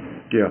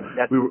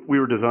 Yeah, we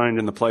were designed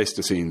in the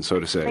Pleistocene, so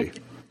to say.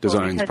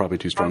 Design's probably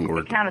too strong a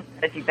word. Counter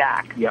strategy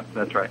back. Yep,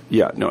 that's right.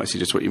 Yeah, no, I see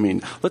just what you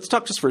mean. Let's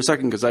talk just for a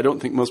second, because I don't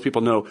think most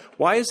people know.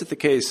 Why is it the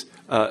case,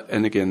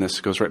 and again,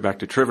 this goes right back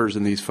to Trivers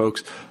and these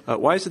folks,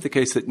 why is it the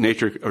case that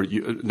nature or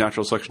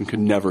natural selection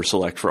can never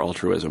select for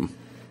altruism?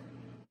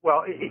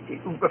 Well,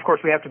 of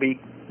course, we have to be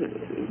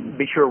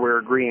sure we're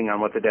agreeing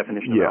on what the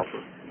definition of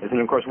altruism is.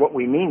 And, of course, what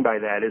we mean by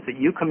that is that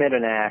you commit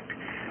an act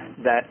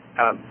that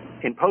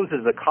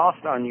imposes a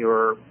cost on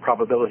your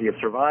probability of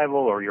survival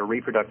or your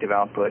reproductive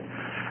output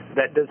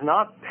that does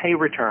not pay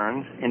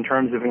returns in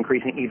terms of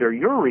increasing either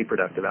your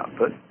reproductive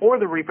output or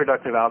the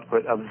reproductive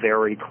output of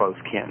very close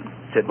kin,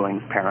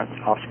 siblings, parents,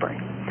 offspring.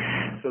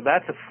 So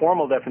that's a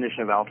formal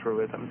definition of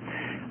altruism.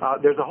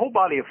 There's a whole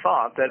body of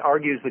thought that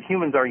argues that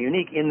humans are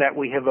unique in that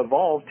we have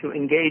evolved to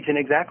engage in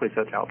exactly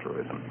such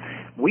altruism.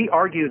 We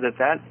argue that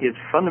that is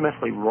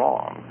fundamentally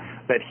wrong,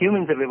 that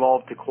humans have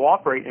evolved to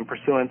cooperate in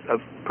pursuant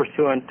of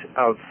confluent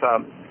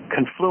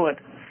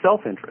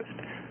self-interest,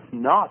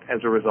 not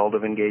as a result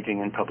of engaging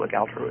in public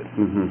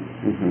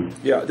altruism.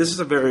 Yeah, this is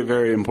a very,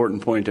 very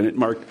important point, and it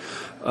marked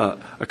a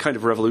kind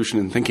of revolution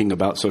in thinking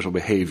about social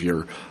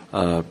behavior,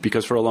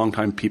 because for a long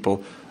time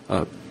people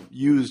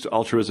used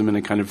altruism in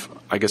a kind of,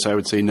 I guess I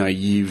would say,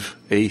 naive,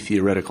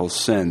 a-theoretical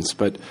sense.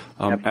 But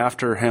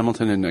after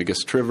Hamilton and I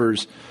guess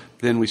Trivers,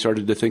 then we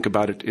started to think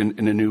about it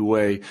in a new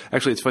way.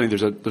 Actually, it's funny,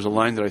 there's a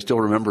line that I still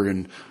remember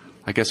in,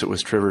 I guess it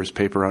was Trivers'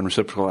 paper on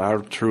reciprocal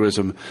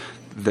altruism,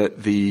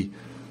 that the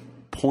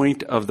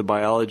point of the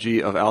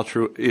biology of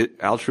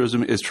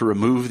altruism is to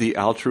remove the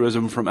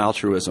altruism from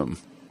altruism.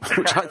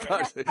 Which I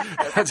thought,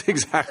 that's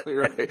exactly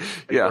right.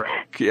 Yeah,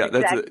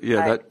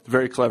 that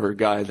very clever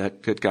guy,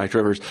 that guy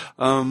Trivers.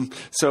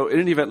 So in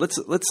any event,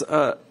 let's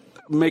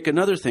make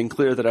another thing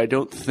clear that I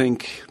don't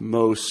think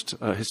most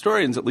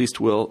historians, at least,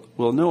 will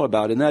know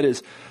about, and that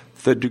is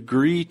the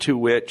degree to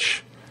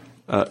which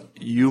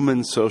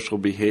human social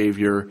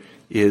behavior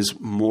is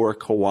more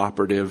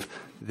cooperative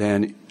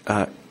than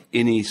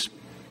any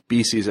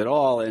species at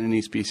all, and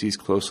any species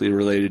closely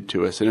related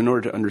to us. And in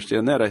order to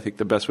understand that, I think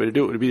the best way to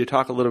do it would be to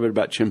talk a little bit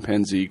about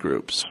chimpanzee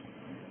groups.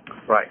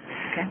 Right.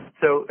 Okay.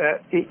 So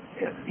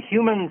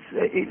humans,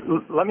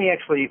 let me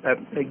actually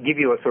give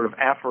you a sort of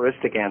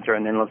aphoristic answer,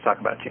 and then let's talk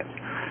about chimps.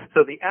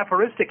 So the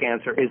aphoristic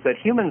answer is that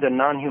humans and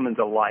non-humans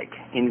alike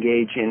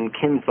engage in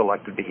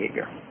kin-selected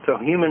behavior. So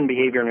human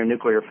behavior in a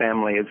nuclear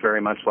family is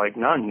very much like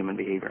non-human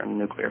behavior in a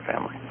nuclear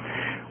family.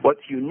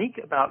 What's unique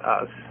about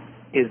us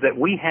is that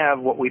we have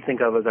what we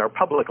think of as our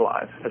public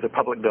lives, as a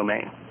public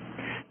domain.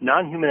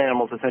 Non-human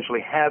animals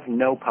essentially have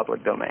no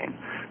public domain.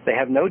 They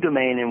have no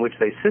domain in which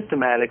they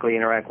systematically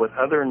interact with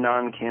other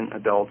non-kin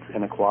adults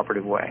in a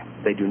cooperative way.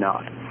 They do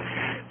not.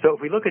 So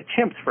if we look at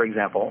chimps, for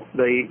example,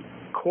 the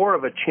core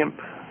of a chimp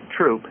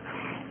troop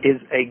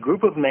is a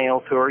group of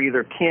males who are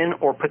either kin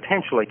or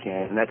potentially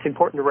kin, and that's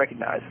important to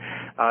recognize.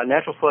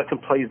 Natural selection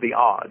plays the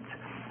odds.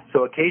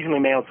 So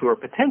occasionally males who are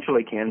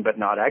potentially kin but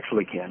not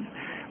actually kin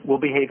will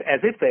behave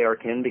as if they are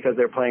kin because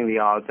they're playing the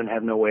odds and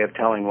have no way of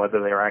telling whether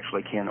they're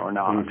actually kin or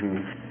not.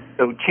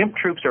 So chimp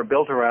troops are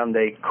built around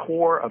a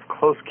core of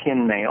close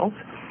kin males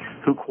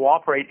who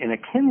cooperate in a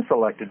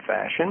kin-selected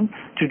fashion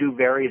to do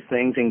various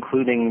things,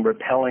 including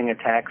repelling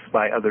attacks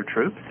by other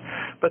troops.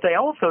 But they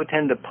also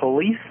tend to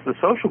police the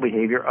social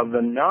behavior of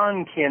the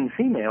non-kin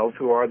females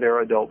who are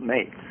their adult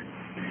mates.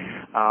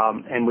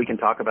 And we can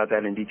talk about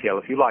that in detail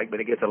if you like, but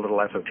it gets a little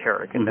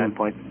esoteric at that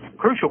point. The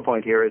crucial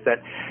point here is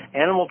that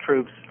animal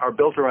troops are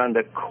built around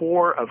a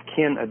core of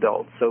kin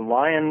adults. So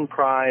lion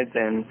prides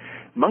and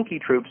monkey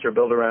troops are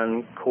built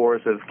around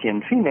cores of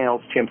kin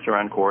females, chimps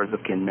around cores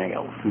of kin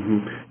males.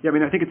 Yeah, I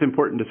mean, I think it's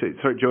important to say.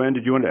 Sorry, Joanne,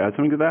 did you want to add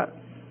something to that?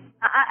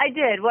 I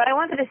did. What I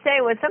wanted to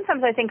say was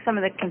sometimes I think some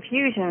of the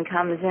confusion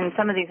comes in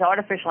some of these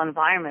artificial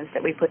environments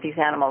that we put these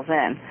animals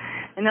in.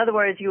 In other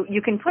words,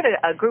 you can put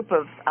a group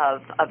of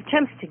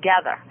chimps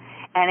together,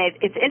 and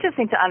it's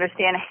interesting to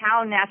understand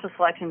how natural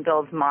selection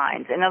builds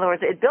minds. In other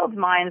words, it builds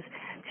minds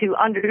to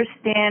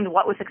understand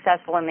what was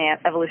successful in the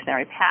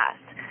evolutionary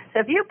past. So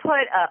if you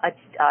put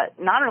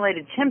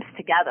non-related chimps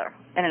together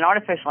in an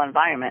artificial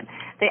environment,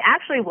 they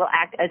actually will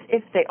act as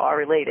if they are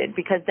related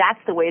because that's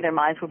the way their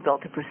minds were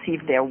built to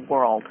perceive their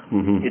world.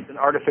 It's an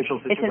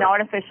artificial situation. It's an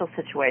artificial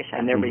situation.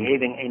 And they're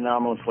behaving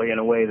anomalously in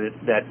a way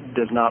that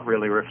does not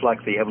really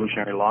reflect the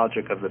evolutionary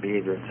logic of the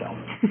behavior itself.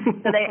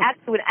 So they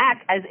would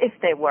act as if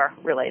they were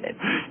related.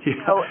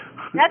 So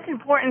that's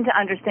important to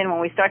understand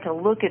when we start to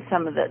look at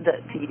some of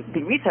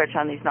the research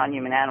on these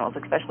non-human animals,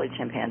 especially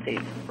chimpanzees.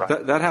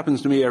 That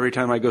happens to me every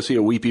time I go see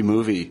a weepy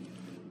movie.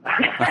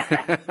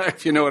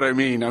 If you know what I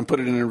mean. I'm put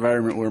in an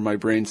environment where my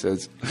brain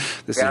says,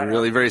 this is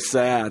really very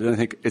sad, and I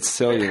think it's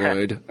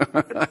celluloid.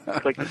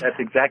 That's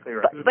exactly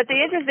right. But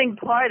the interesting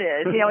part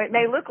is, it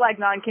may look like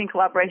non-kin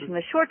cooperation in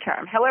the short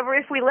term. However,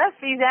 if we left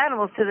these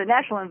animals to the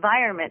natural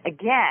environment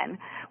again,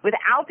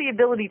 without the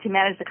ability to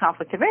manage the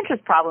conflict of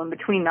interest problem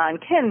between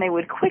non-kin, they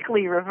would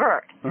quickly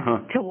revert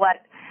to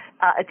what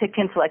to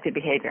kin-selected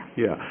behavior.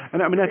 Yeah.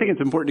 And I think it's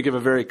important to give a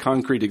very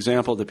concrete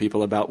example to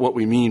people about what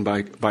we mean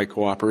by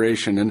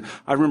cooperation. And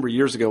I remember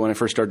years ago when I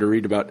first started to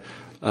read about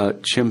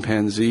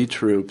chimpanzee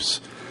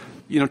troops,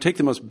 take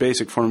the most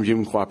basic form of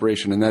human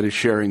cooperation, and that is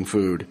sharing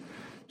food.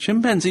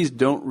 Chimpanzees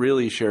don't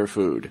really share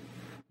food,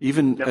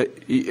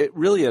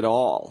 really at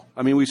all.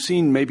 I mean, we've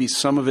seen maybe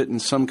some of it in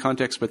some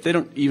contexts, but they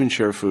don't even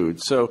share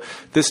food. So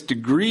this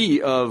degree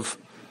of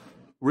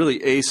really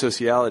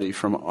asociality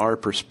from our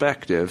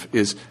perspective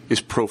is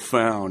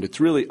profound.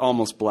 It's really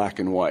almost black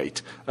and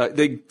white.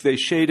 They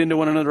shade into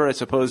one another, I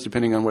suppose,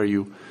 depending on where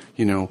you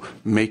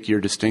make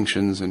your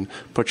distinctions and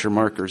put your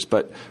markers.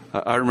 But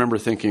I remember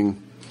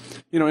thinking,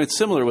 it's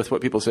similar with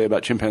what people say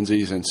about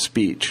chimpanzees and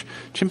speech.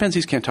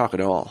 Chimpanzees can't talk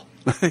at all.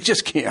 They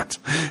just can't.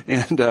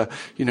 And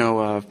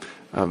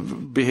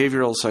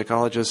behavioral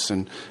psychologists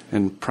and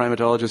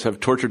primatologists have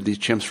tortured these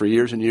chimps for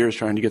years and years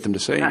trying to get them to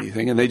say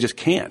anything, and they just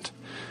can't.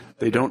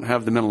 They don't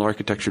have the mental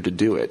architecture to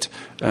do it.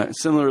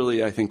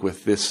 Similarly, I think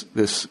with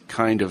this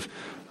kind of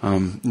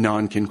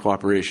non-kin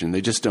cooperation,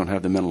 they just don't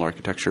have the mental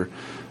architecture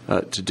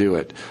to do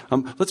it.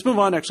 Let's move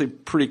on actually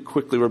pretty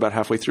quickly. We're about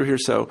halfway through here.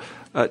 So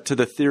to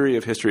the theory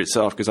of history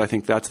itself, because I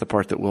think that's the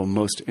part that will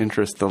most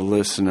interest the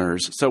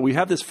listeners. So we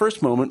have this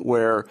first moment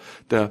where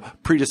the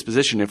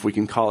predisposition, if we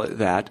can call it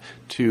that,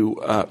 to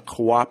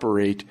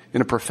cooperate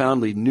in a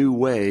profoundly new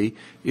way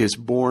is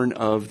born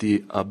of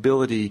the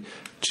ability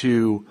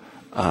to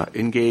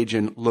engage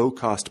in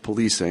low-cost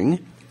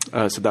policing.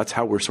 So that's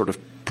how we're sort of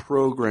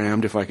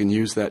programmed, if I can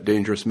use that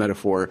dangerous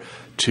metaphor,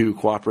 to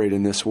cooperate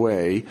in this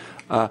way.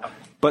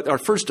 But our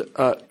first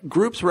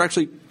groups were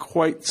actually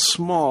quite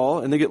small,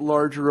 and they get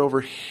larger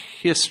over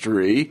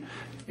history,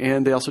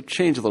 and they also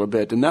change a little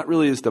bit. And that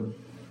really is the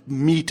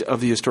meat of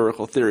the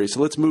historical theory.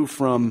 So let's move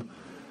from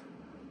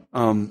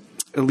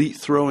elite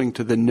throwing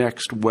to the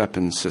next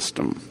weapon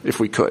system, if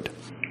we could.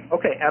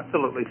 Okay,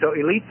 absolutely. So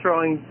elite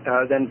throwing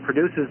then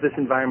produces this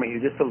environment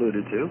you just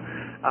alluded to,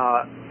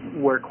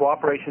 where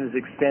cooperation is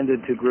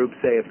extended to groups,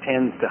 say, of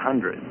tens to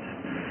hundreds.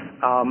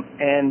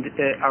 And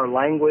our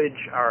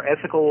language, our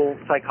ethical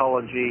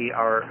psychology,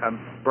 our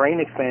brain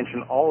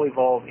expansion all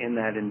evolve in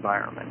that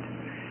environment.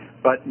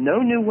 But no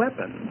new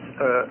weapons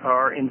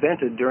are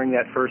invented during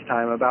that first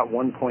time, about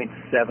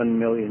 1.7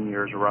 million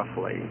years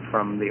roughly,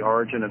 from the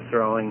origin of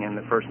throwing and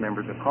the first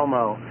members of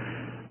Homo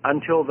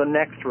until the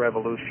next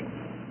revolution.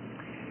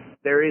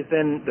 There is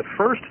then the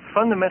first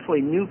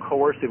fundamentally new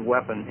coercive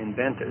weapon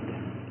invented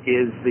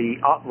is the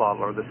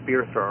otlotl, or the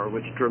spear thrower,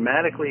 which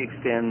dramatically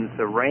extends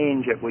the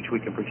range at which we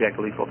can project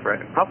lethal threat,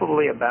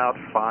 probably about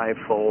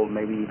 5-fold,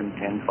 maybe even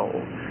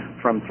 10-fold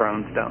from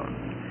thrown stones.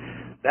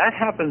 That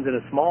happens in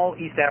a small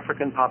East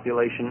African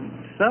population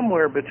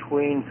somewhere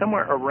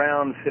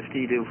around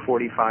 50 to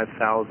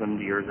 45,000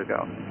 years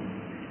ago.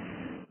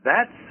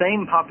 That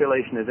same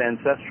population is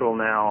ancestral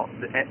now,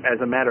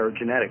 as a matter of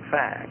genetic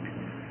fact,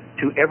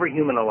 to every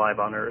human alive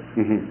on Earth.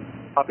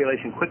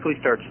 Population quickly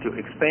starts to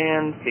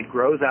expand. It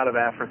grows out of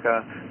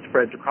Africa,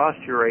 spreads across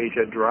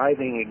Eurasia,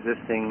 driving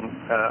existing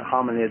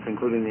hominids,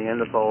 including the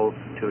Neanderthals,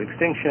 to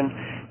extinction,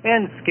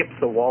 and skips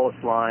the Wallace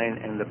Line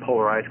and the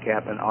polar ice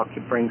cap and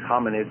brings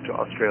hominids to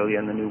Australia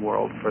and the New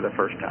World for the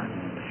first time.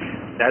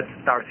 That's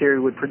our theory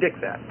would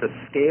predict that. The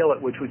scale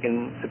at which we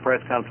can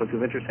suppress conflict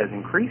of interest has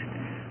increased.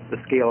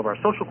 The scale of our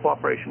social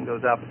cooperation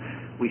goes up.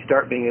 We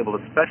start being able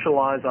to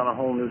specialize on a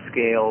whole new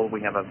scale.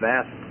 We have a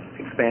vast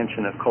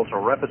expansion of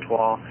cultural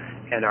repertoire,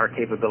 and our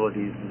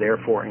capabilities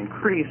therefore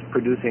increase,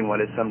 producing what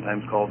is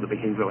sometimes called the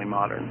behaviorally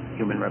modern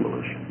human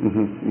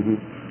revolution.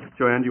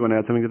 Joanne, do you want to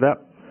add something to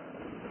that?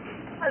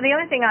 The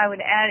only thing I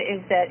would add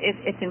is that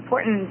it's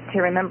important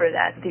to remember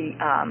that the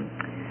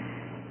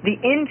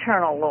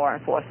internal law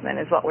enforcement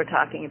is what we're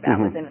talking about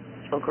within a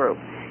social group.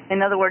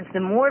 In other words, the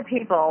more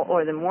people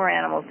or the more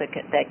animals that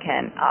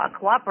can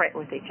cooperate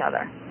with each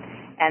other,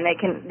 and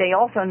they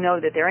also know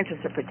that their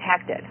interests are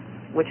protected,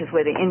 which is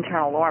where the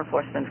internal law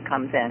enforcement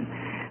comes in.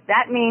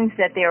 That means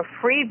that they're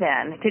free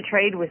then to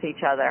trade with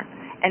each other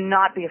and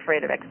not be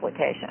afraid of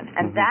exploitation.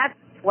 And that's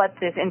what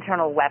this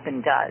internal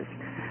weapon does.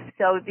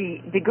 So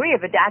the degree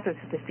of adaptive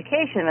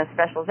sophistication and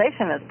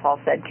specialization, as Paul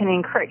said, can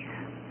increase.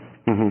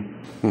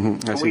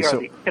 We are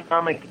the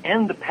economic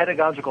and the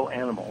pedagogical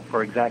animal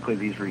for exactly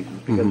these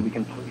reasons, because we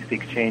can police the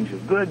exchange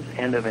of goods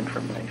and of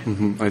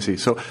information. I see.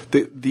 So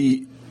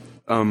the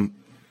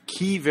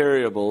key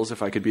variables,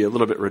 if I could be a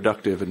little bit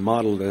reductive and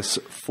model this,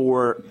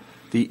 for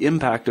the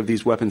impact of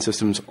these weapon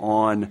systems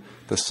on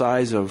the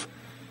size of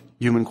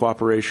human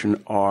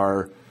cooperation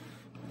are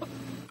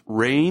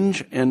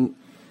range and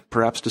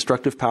perhaps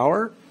destructive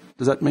power.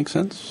 Does that make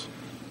sense?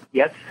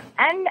 Yes.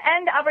 And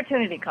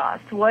opportunity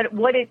cost.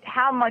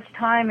 How much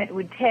time it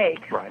would take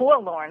for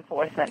law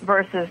enforcement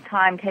versus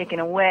time taken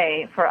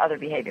away for other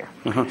behavior.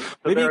 Uh-huh.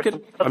 Maybe you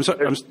could. I'm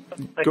sorry.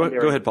 Go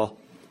ahead, Paul.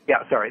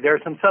 Yeah, sorry. There are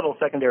some subtle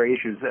secondary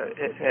issues,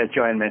 as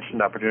Joanne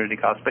mentioned, opportunity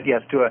cost. But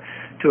yes,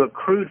 to a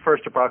crude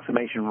first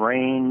approximation,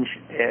 range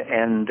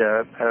and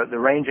the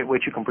range at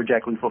which you can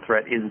project lethal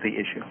threat is the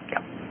issue.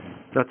 Yeah.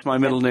 That's my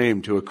middle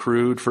name, to a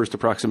crude first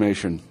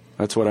approximation.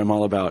 That's what I'm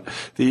all about.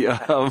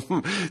 That's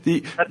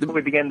what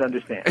we begin to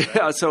understand. Right?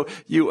 Yeah. So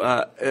you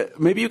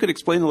maybe you could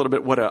explain a little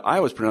bit what I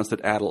always pronounced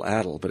it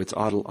addle, but it's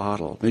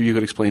oddle. Maybe you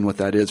could explain what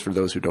that is for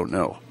those who don't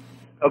know.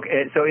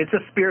 Okay, so it's a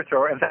spear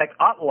thrower. In fact,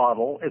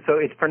 otlotl, so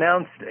it's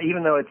pronounced,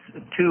 even though it's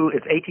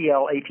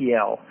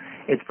ATL,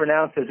 it's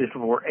pronounced as if it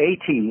were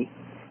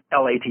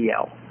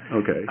ATLATL.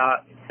 Okay.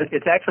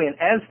 It's actually an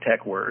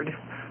Aztec word,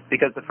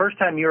 because the first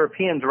time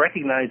Europeans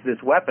recognized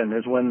this weapon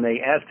is when the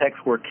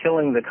Aztecs were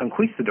killing the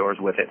conquistadors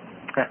with it.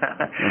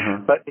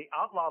 But the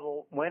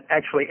otlotl went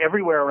actually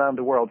everywhere around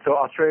the world. So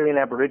Australian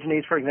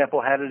Aborigines, for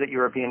example, had it at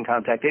European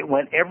contact. It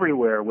went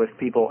everywhere with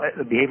people,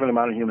 behaviorally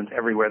modern humans,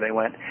 everywhere they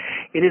went.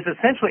 It is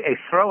essentially a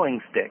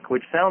throwing stick,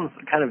 which sounds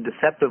kind of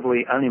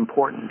deceptively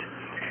unimportant.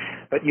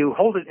 But you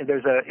hold it,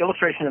 there's an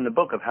illustration in the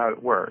book of how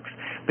it works.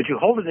 But you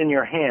hold it in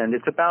your hand.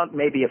 It's about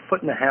maybe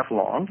 1.5 feet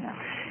long.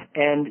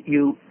 And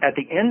at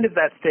the end of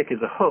that stick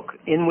is a hook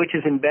in which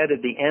is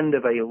embedded the end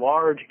of a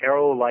large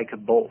arrow-like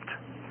bolt.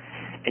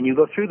 And you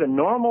go through the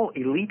normal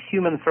elite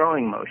human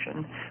throwing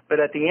motion, but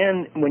at the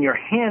end, when your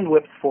hand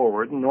whips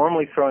forward,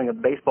 normally throwing a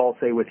baseball,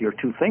 say, with your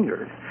 2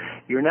 fingers,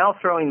 you're now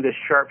throwing this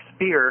sharp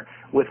spear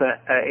with a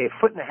 1.5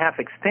 foot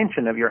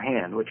extension of your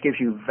hand, which gives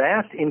you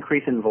vast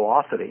increase in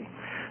velocity.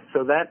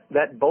 So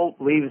that bolt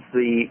leaves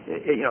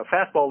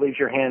fastball leaves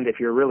your hand if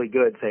you're really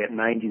good, say at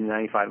 90 to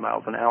 95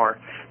 miles an hour.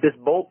 This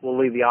bolt will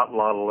leave the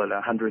otlotl at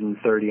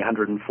 130,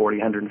 140,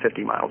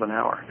 150 miles an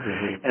hour.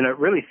 Mm-hmm. And a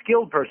really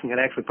skilled person can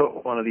actually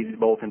put one of these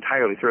bolts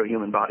entirely through a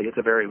human body. It's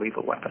a very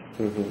lethal weapon.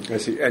 Mm-hmm. I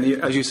see. And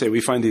as you say,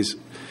 we find these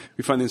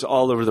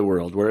all over the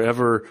world.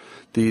 Wherever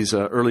these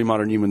early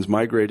modern humans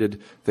migrated,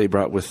 they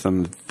brought with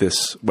them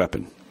this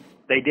weapon.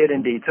 They did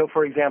indeed. So,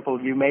 for example,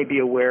 you may be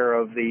aware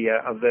of the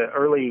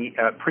early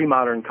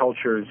pre-modern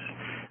cultures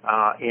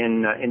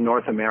in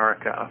North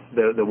America,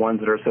 the ones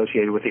that are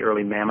associated with the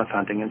early mammoth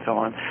hunting and so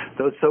on.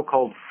 Those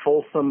so-called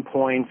Folsom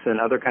points and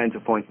other kinds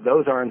of points,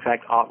 those are in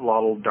fact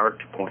otlotl dart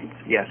points.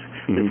 Yes,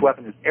 This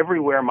weapon is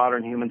everywhere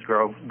modern humans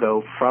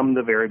go from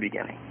the very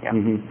beginning. Yeah.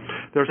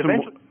 There's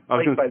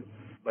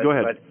go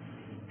ahead.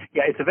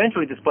 It's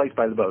eventually displaced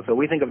by the bow. So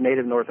we think of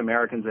native North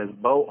Americans as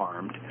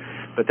bow-armed,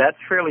 but that's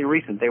fairly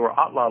recent. They were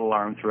otlotl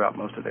armed throughout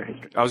most of their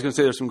history. I was going to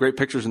say there's some great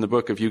pictures in the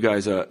book of you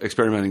guys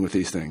experimenting with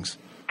these things.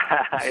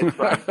 It's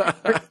fun.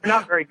 We're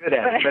not very good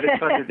at it, but it's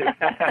fun to do.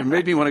 It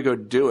made me want to go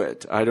do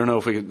it. I don't know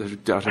if we can.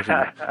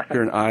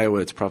 Here in Iowa,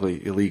 it's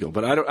probably illegal,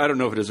 but I don't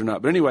know if it is or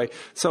not. But anyway,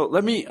 so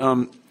let me.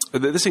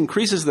 This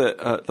increases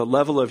the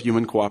level of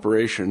human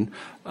cooperation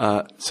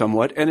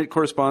somewhat, and it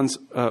corresponds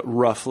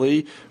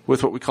roughly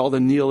with what we call the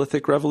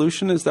Neolithic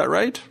Revolution. Is that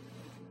right?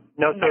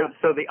 No.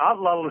 So the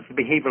otlotl is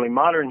the behaviorally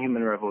modern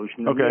human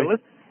revolution. The okay.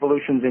 Neolithic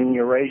revolutions in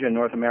Eurasia and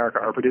North America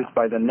are produced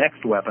by the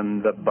next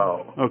weapon, the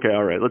bow. Okay,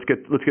 all right. Let's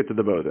get to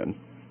the bow then.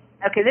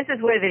 Okay, this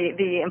is where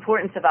the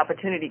importance of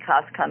opportunity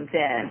cost comes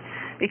in,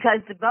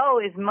 because the bow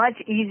is much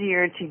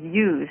easier to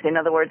use. In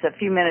other words, a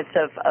few minutes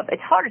of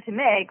it's harder to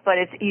make, but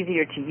it's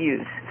easier to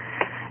use.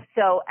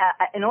 So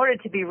in order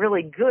to be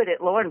really good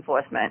at law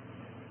enforcement,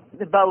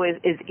 the bow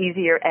is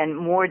easier and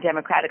more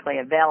democratically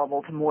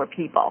available to more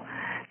people.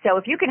 So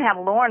if you can have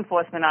law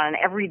enforcement on an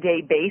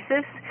everyday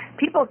basis,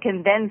 people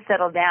can then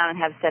settle down and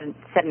have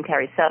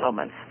sedentary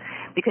settlements.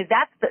 Because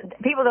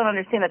people don't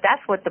understand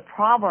that's what the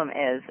problem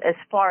is as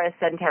far as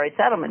sedentary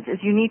settlements, is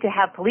you need to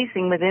have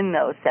policing within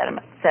those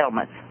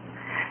settlements.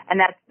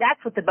 And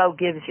that's what the bow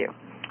gives you.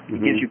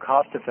 It gives you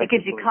cost-effective. It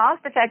gives you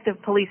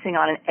cost-effective policing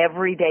on an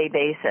everyday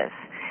basis.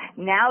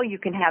 Now you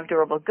can have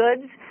durable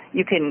goods.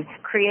 You can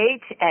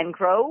create and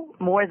grow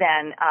more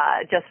than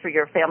just for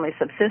your family's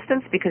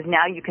subsistence, because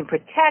now you can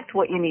protect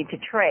what you need to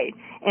trade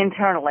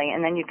internally,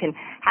 and then you can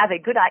have a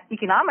good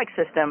economic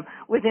system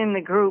within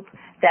the group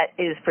that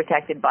is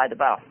protected by the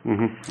bow.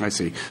 Mm-hmm. I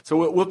see.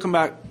 So we'll come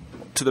back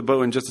to the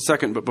bow in just a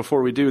second, but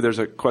before we do, there's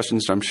a question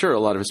I'm sure a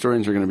lot of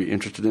historians are going to be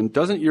interested in.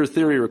 Doesn't your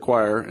theory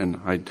require,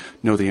 and I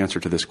know the answer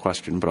to this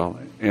question, but I'll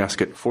ask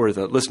it for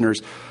the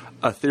listeners,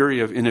 a theory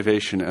of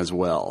innovation as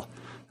well?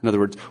 In other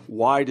words,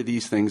 why do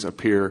these things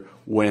appear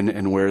when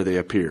and where they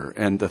appear?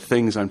 And the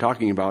things I'm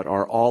talking about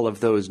are all of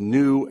those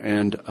new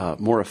and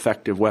more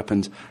effective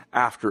weapons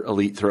after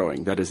elite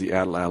throwing. That is the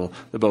atlatl,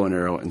 the bow and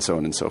arrow, and so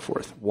on and so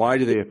forth. Why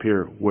do they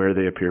appear where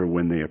they appear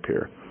when they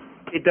appear?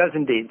 It does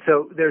indeed.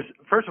 So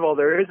first of all,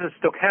 there is a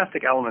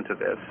stochastic element to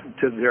this,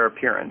 to their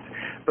appearance.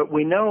 But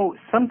we know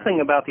something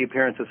about the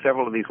appearance of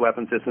several of these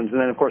weapon systems, and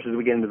then, of course, as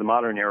we get into the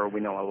modern era, we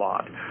know a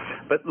lot.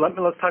 But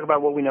let's talk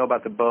about what we know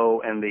about the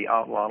bow and the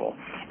atlatl.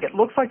 It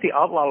looks like the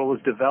atlatl was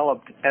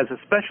developed as a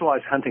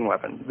specialized hunting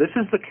weapon. This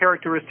is the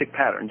characteristic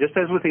pattern. Just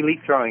as with elite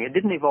throwing, it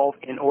didn't evolve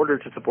in order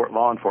to support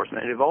law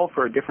enforcement. It evolved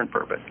for a different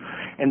purpose.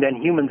 And then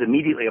humans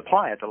immediately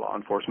apply it to law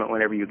enforcement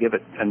whenever you give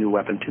it a new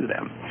weapon to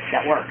them.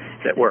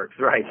 That works,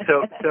 right.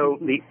 So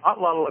the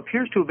atlatl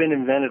appears to have been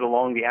invented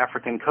along the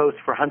African coast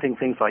for hunting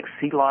things like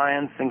sea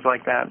lions, things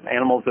like that,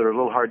 animals that are a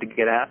little hard to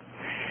get at.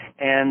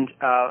 And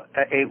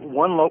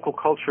one local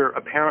culture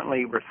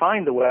apparently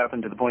refined the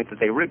weapon to the point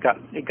that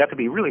it got to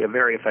be really a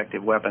very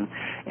effective weapon,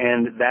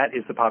 and that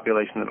is the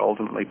population that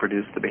ultimately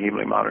produced the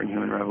behaviorally modern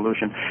human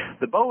revolution.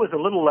 The bow is a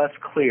little less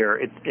clear.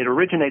 It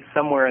originates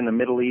somewhere in the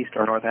Middle East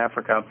or North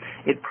Africa.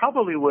 It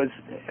probably was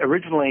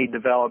originally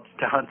developed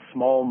to hunt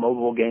small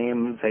mobile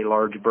game, say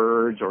large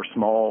birds or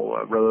small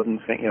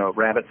rodents,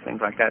 rabbits,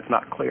 things like that. It's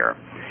not clear.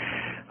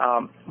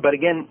 But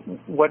again,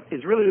 what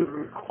is really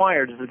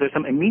required is that there's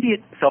some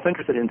immediate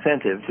self-interested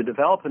incentive to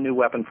develop a new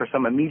weapon for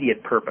some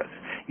immediate purpose.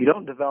 You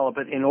don't develop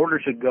it in order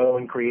to go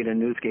and create a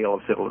new scale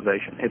of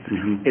civilization.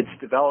 It's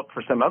developed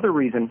for some other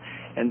reason,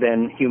 and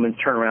then humans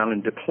turn around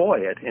and deploy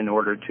it in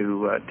order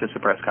to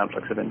suppress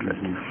conflicts of interest.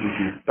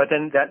 But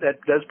then that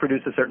does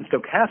produce a certain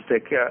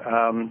stochastic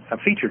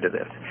feature to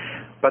this.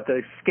 But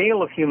the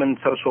scale of human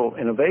social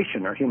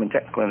innovation or human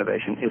technical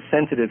innovation is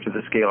sensitive to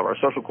the scale of our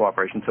social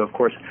cooperation. So, of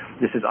course,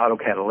 this is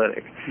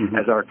autocatalytic.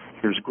 As our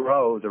cultures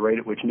grow, the rate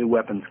at which new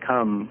weapons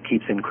come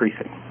keeps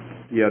increasing.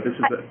 Yeah, this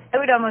is. I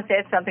would almost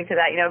add something to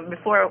that.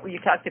 Before you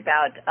talked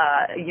about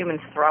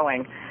humans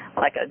throwing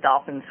like a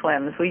dolphin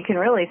swims. We can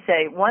really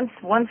say once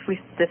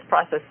this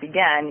process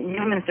began,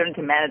 humans started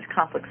to manage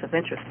conflicts of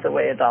interest the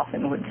way a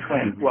dolphin would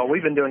swim. Well,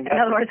 we've been doing that. In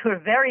other words, we're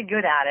very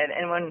good at it.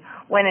 And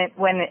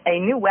when a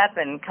new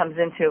weapon comes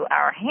into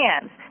our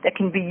hands that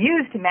can be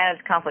used to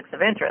manage conflicts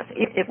of interest,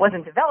 it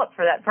wasn't developed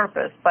for that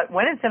purpose. But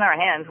when it's in our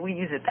hands, we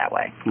use it that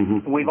way.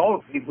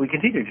 We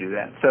continue to do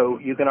that. So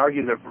you can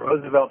argue that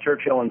Roosevelt,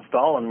 Churchill, and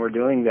Stalin were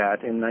doing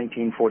that in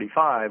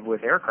 1945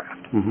 with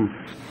aircraft.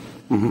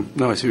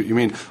 No, I see what you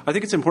mean. I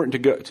think it's important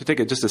to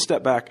take just a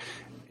step back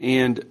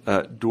and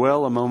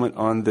dwell a moment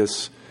on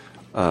this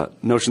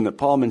notion that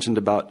Paul mentioned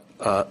about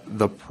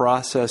the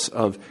process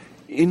of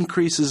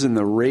increases in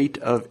the rate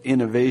of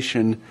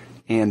innovation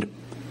and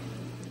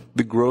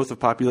the growth of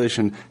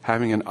population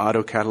having an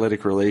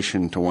autocatalytic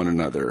relation to one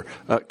another.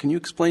 Can you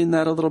explain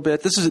that a little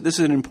bit? This is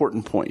an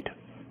important point.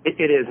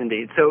 It is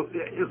indeed. So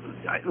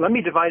let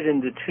me divide it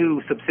into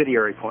two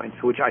subsidiary points,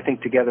 which I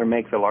think together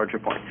make the larger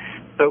point.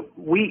 So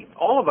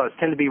all of us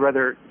tend to be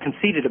rather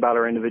conceited about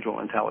our individual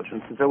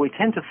intelligence, and so we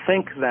tend to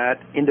think that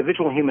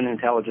individual human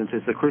intelligence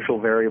is the crucial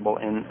variable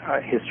in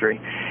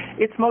history.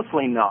 It's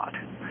mostly not.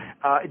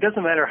 It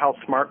doesn't matter how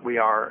smart we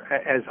are.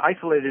 As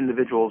isolated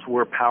individuals,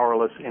 we're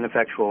powerless,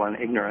 ineffectual, and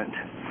ignorant.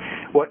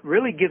 What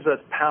really gives us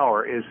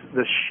power is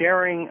the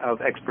sharing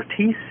of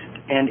expertise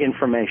and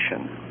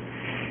information.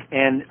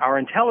 And our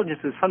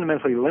intelligence is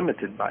fundamentally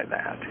limited by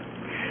that.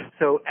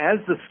 So as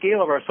the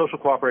scale of our social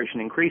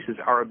cooperation increases,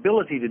 our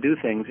ability to do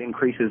things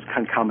increases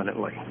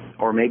concomitantly,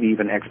 or maybe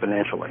even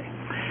exponentially.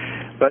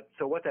 But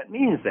so what that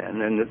means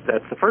then, and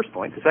that's the first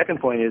point. The second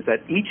point is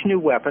that each new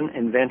weapon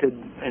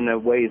invented in the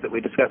ways that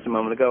we discussed a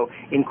moment ago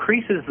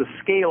increases the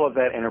scale of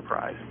that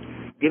enterprise,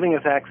 giving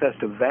us access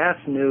to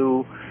vast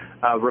new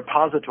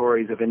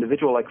repositories of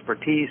individual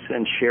expertise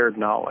and shared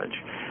knowledge.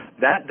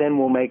 That then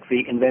will make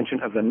the invention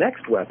of the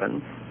next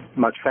weapon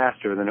much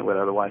faster than it would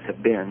otherwise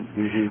have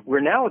been. We're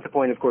now at the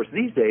point, of course,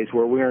 these days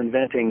where we're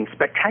inventing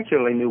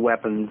spectacularly new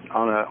weapons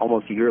on an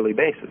almost yearly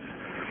basis.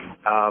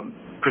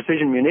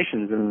 Precision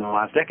munitions in the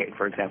last decade,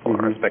 for example,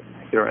 are a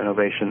spectacular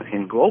innovation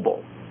in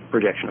global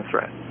projection of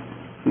threat.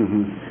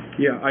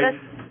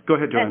 Go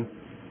ahead, Joanne.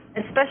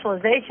 And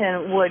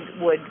specialization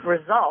would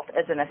result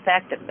as an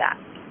effect of that.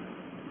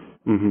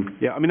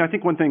 Yeah, I mean, I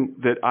think one thing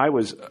that I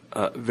was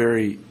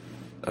very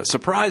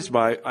surprised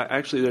by,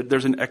 actually,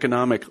 there's an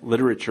economic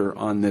literature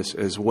on this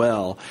as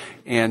well,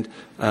 and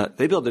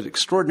they built an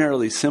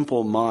extraordinarily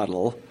simple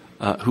model.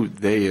 Who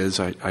they is,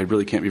 I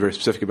really can't be very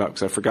specific about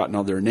because I've forgotten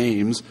all their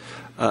names,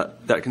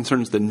 that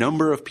concerns the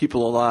number of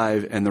people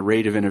alive and the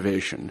rate of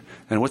innovation.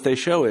 And what they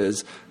show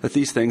is that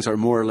these things are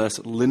more or less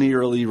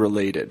linearly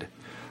related.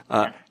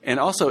 And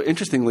also,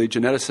 interestingly,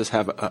 geneticists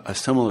have a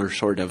similar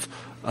sort of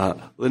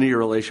linear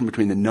relation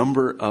between the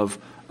number of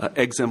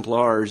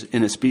exemplars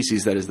in a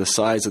species, that is the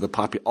size of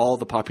all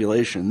the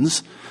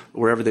populations,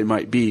 wherever they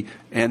might be,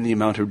 and the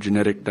amount of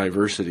genetic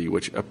diversity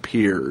which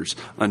appears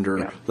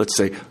under, let's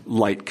say,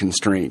 light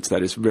constraints,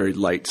 that is very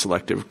light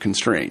selective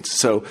constraints.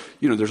 So,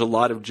 there's a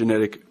lot of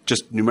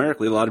just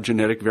numerically, a lot of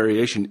genetic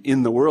variation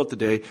in the world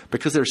today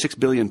because there are 6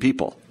 billion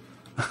people.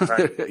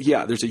 Right.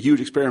 Yeah, there's a huge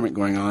experiment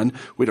going on.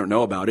 We don't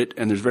know about it,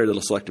 and there's very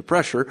little selective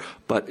pressure,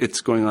 but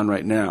it's going on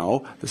right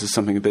now. This is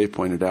something that they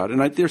pointed out. And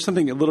there's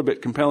something a little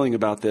bit compelling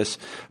about this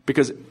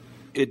because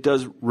it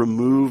does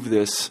remove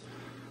this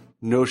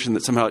notion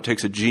that somehow it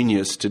takes a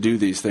genius to do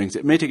these things.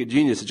 It may take a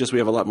genius, it's just we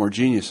have a lot more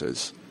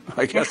geniuses.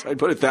 I guess I'd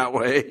put it that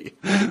way.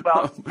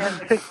 Well, and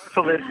I think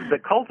so. The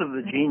cult of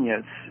the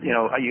genius,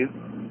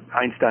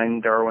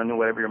 Einstein, Darwin,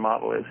 whatever your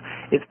model is,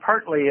 it's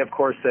partly, of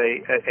course,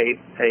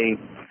 a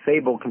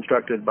fable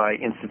constructed by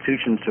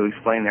institutions to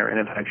explain their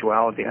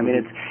intellectuality. I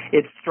mean,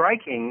 it's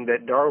striking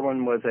that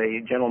Darwin was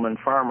a gentleman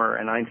farmer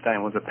and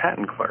Einstein was a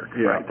patent clerk.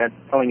 Yeah. Right? That's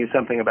telling you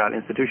something about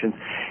institutions.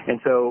 And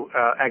so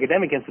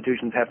academic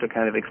institutions have to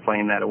kind of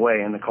explain that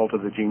away, and the cult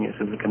of the genius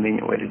is a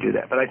convenient way to do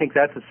that. But I think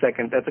that's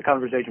a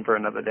conversation for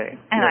another day.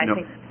 And I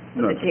think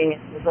the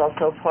genius is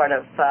also part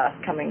of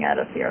coming out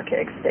of the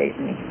archaic state.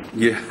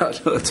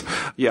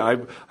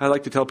 I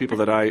like to tell people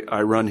that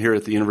I run here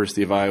at the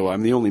University of Iowa.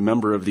 I'm the only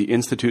member of the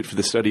Institute for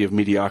the Study of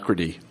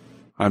Mediocrity.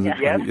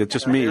 It's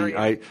just me.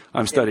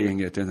 I'm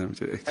studying it.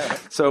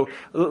 So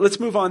let's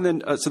move on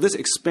then. So this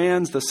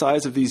expands the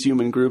size of these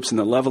human groups and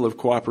the level of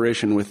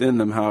cooperation within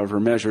them, however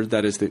measured.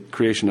 That is the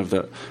creation of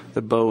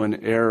the bow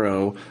and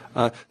arrow.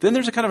 Then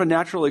there's a kind of a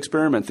natural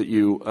experiment that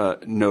you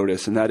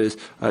notice, and that is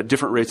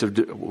different rates of,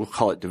 we'll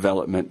call it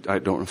development. I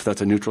don't know if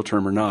that's a neutral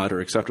term or not, or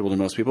acceptable to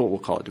most people. We'll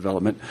call it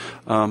development,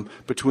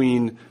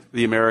 between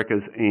the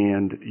Americas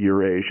and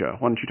Eurasia.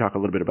 Why don't you talk a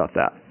little bit about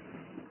that?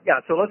 Yeah,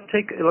 so let's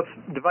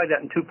divide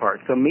that in two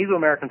parts. So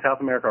Mesoamerica and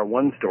South America are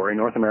one story.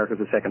 North America is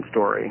the second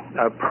story,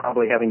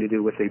 probably having to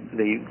do with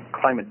the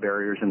climate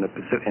barriers in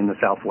the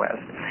Southwest.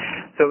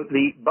 So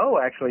the bow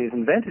actually is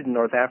invented in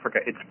North Africa.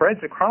 It spreads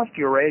across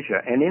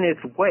Eurasia, and in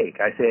its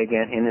wake, I say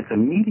again, in its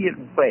immediate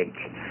wake,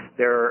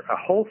 there are a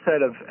whole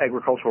set of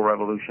agricultural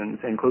revolutions,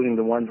 including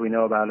the ones we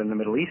know about in the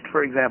Middle East,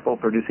 for example,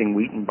 producing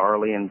wheat and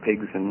barley and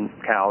pigs and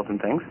cows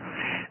and things.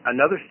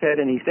 Another set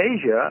in East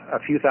Asia, a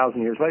few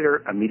thousand years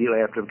later, immediately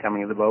after the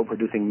coming of the bow,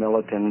 producing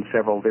millet and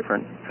several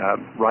different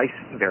rice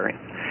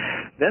variants.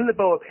 Then the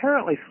bow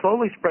apparently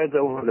slowly spreads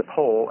over the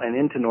pole and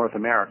into North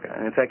America.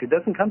 And in fact, it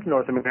doesn't come to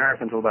North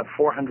America until about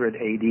 400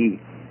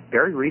 AD,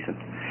 very recent.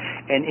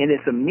 And in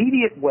its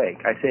immediate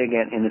wake, I say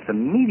again, in its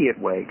immediate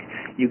wake,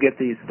 you get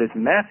this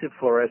massive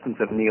fluorescence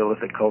of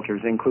Neolithic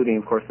cultures, including,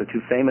 of course, the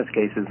two famous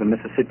cases, the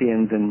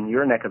Mississippians in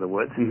your neck of the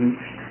woods,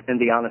 and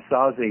the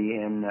Anasazi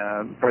in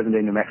present-day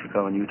New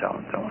Mexico and Utah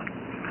and so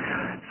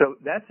on. So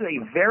that's a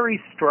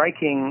very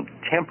striking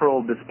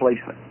temporal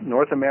displacement.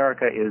 North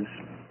America is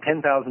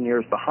 10,000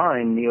 years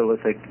behind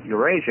Neolithic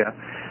Eurasia,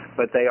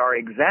 but they are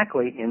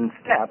exactly in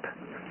step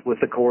with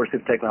the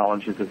coercive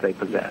technologies that they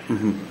possess.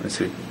 I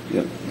see.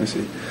 Yeah, I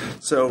see.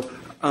 So,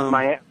 am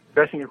I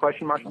addressing your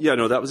question, Marshall? Yeah,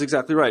 no, that was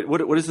exactly right.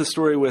 What is the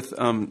story with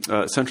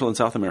Central and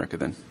South America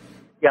then?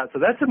 Yeah, so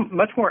that's a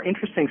much more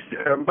interesting,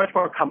 much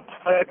more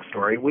complex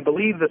story. We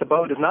believe that the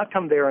bow does not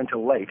come there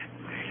until late.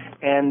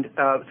 And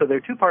so there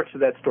are two parts to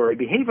that story.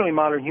 Behaviorally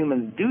modern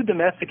humans do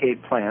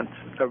domesticate plants,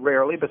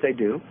 rarely, but they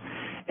do.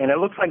 And it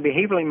looks like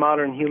behaviorally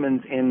modern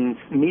humans in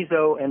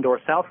Meso and or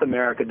South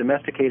America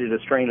domesticated a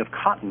strain of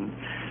cotton,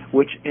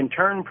 which in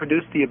turn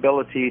produced the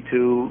ability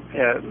to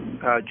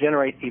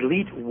generate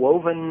elite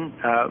woven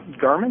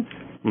garments.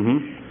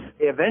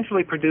 They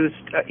eventually produced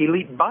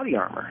elite body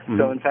armor.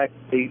 So in fact,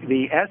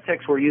 the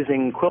Aztecs were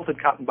using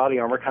quilted cotton body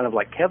armor, kind of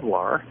like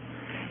Kevlar,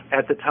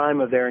 at the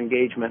time of their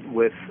engagement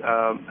with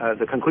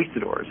the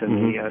conquistadors in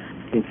the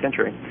 16th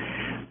century.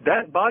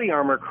 That body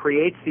armor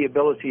creates the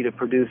ability to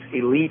produce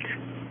elite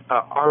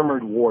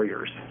armored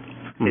warriors.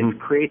 It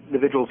creates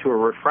individuals who are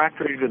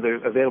refractory to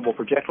the available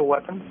projectile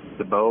weapons,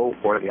 the bow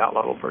or the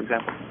outlawed, for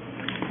example.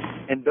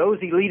 And those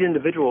elite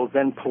individuals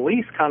then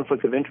police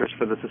conflicts of interest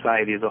for the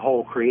society as a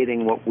whole,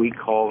 creating what we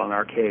call an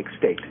archaic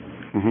state.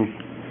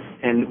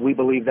 And we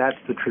believe that's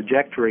the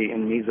trajectory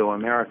in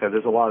Mesoamerica.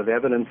 There's a lot of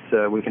evidence.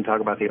 We can talk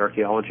about the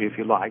archaeology if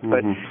you like.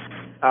 But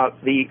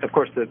of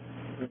course, the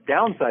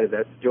downside of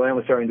that, Joanne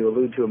was starting to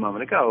allude to a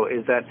moment ago,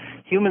 is that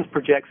humans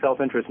project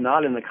self-interest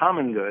not in the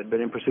common good, but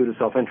in pursuit of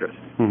self-interest.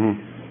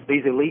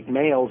 These elite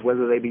males,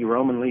 whether they be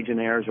Roman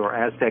legionnaires or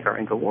Aztec or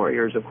Inca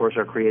warriors, of course,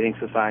 are creating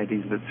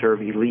societies that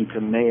serve elite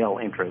male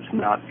interests,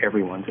 not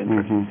everyone's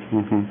interests.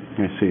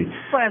 I see.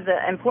 One of the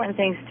important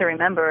things to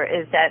remember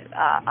is that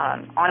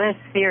on this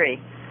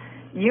theory,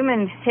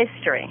 human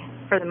history,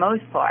 for the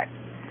most part,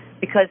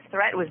 because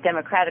threat was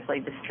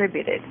democratically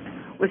distributed,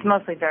 was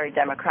mostly very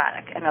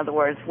democratic. In other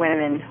words,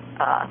 women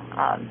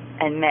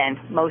and men,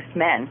 most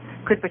men,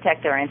 could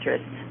protect their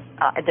interests,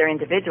 their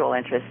individual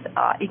interests,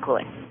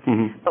 equally.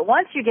 But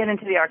once you get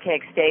into the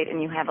archaic state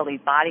and you have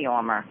elite body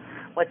armor,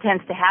 what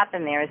tends to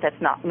happen there is that's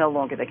no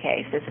longer the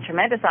case. There's a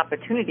tremendous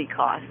opportunity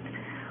cost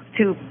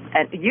to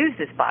use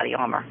this body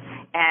armor.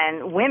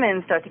 And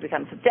women start to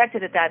become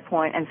subjected at that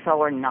point, and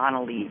so are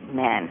non-elite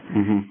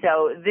men.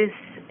 So this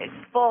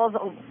falls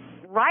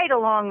right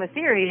along the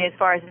theory as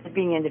far as it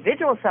being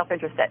individual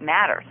self-interest that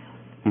matters.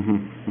 I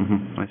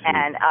see.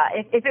 And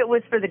if it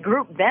was for the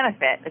group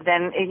benefit,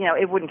 then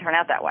it wouldn't turn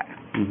out that way.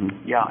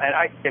 Yeah,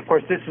 and of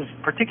course this is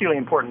particularly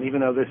important,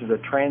 even though this is a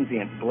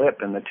transient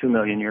blip in the 2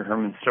 million year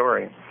human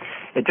story.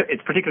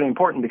 It's particularly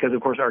important because,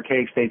 of course,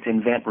 archaic states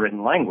invent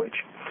written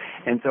language.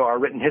 And so our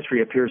written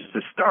history appears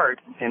to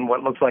start in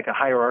what looks like a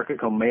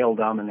hierarchical,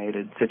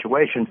 male-dominated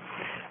situation.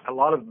 a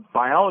lot of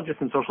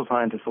biologists and social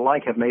scientists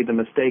alike have made the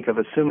mistake of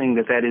assuming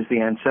that that is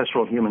the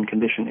ancestral human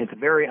condition. It's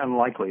very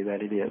unlikely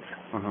that it is.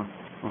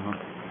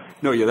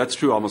 No, yeah, that's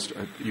true. Almost,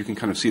 you can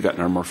kind of see that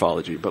in our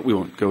morphology, but we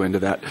won't go into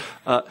that.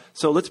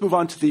 So let's move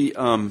on to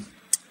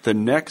the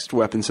next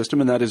weapon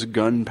system, and that is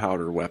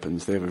gunpowder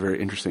weapons. They have a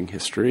very interesting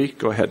history.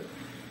 Go ahead.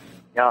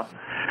 Yeah.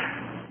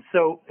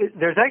 So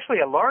there's actually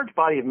a large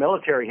body of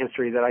military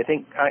history that I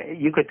think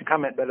you could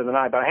comment better than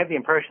I, but I have the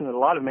impression that a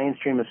lot of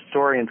mainstream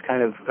historians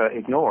kind of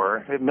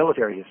ignore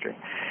military history.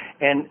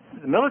 And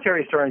the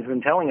military historians have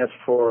been telling us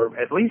for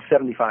at least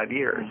 75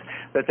 years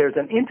that there's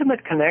an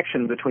intimate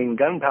connection between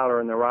gunpowder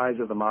and the rise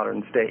of the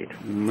modern state.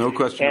 No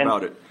question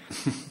about it.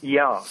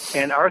 Yeah,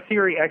 and our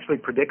theory actually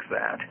predicts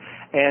that.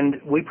 And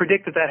we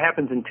predict that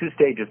happens in two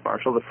stages,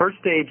 Marshall. The first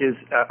stage is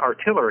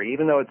artillery.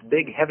 Even though it's a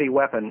big, heavy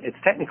weapon, it's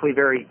technically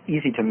very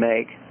easy to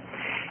make.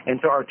 And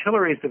so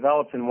artillery is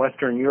developed in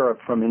Western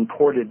Europe from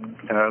imported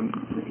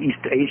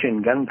East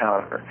Asian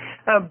gunpowder,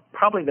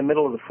 probably the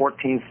middle of the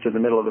 14th to the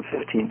middle of the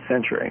 15th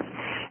century.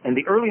 And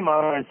the early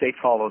modern state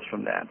follows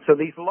from that. So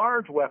these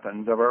large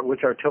weapons,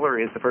 which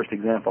artillery is the first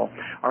example,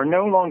 are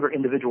no longer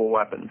individual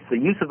weapons. The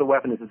use of the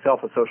weapon is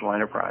itself a social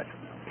enterprise.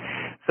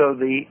 So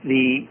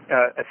the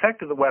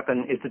effect of the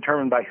weapon is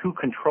determined by who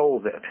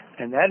controls it,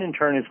 and that in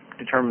turn is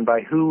determined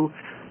by who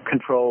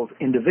controls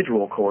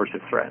individual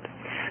coercive threat.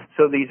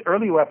 So these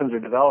early weapons are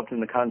developed in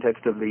the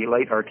context of the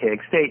late archaic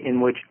state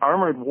in which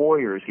armored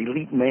warriors,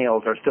 elite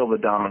males, are still the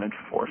dominant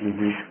force.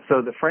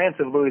 So the France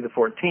of Louis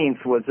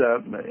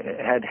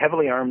XIV had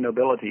heavily armed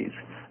nobilities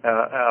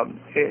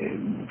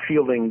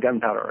fielding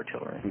gunpowder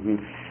artillery.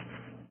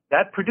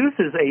 That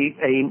produces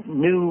a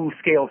new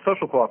scale of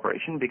social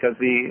cooperation because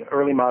the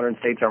early modern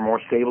states are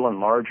more stable and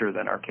larger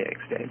than archaic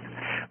states.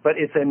 But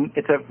it's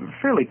a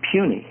fairly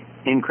puny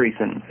increase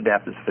in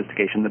adaptive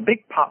sophistication. The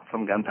big pop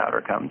from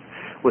gunpowder comes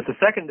with the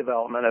second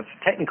development of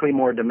technically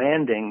more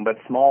demanding but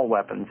small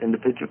weapons,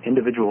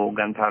 individual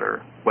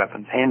gunpowder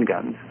weapons,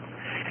 handguns.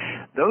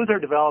 Those are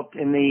developed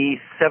in the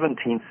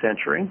 17th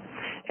century.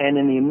 And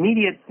in the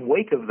immediate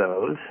wake of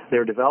those,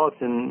 they're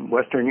developed in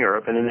Western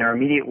Europe, and in their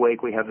immediate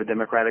wake we have the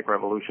democratic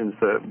revolutions,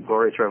 the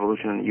Glorious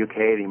Revolution in the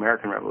UK, the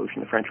American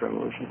Revolution, the French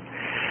Revolution.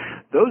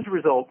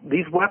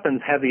 These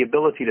weapons have the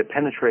ability to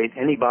penetrate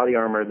any body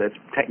armor that's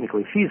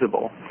technically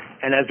feasible,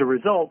 and as a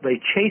result,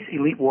 they chase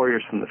elite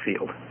warriors from the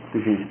field.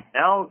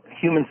 Now,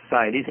 human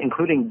societies,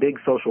 including big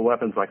social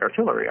weapons like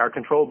artillery, are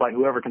controlled by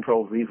whoever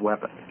controls these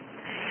weapons.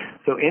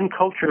 So in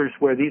cultures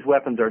where these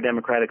weapons are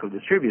democratically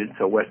distributed,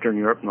 so Western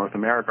Europe, North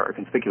America are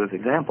conspicuous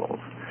examples,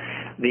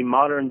 the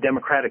modern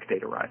democratic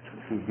state arises.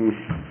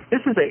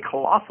 This is a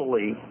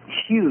colossally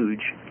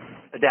huge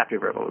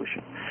adaptive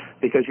revolution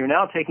because you're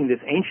now taking this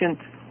ancient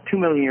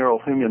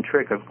 2-million-year-old human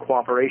trick of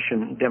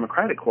cooperation,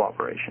 democratic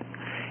cooperation,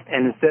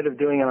 and instead of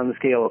doing it on the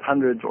scale of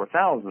hundreds or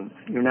thousands,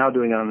 you're now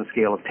doing it on the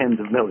scale of tens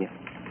of millions.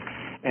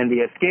 And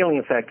the scaling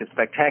effect is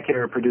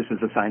spectacular. It produces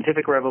a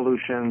scientific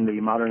revolution, the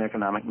modern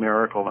economic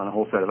miracle, and a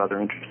whole set of other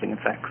interesting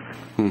effects.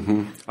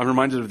 I'm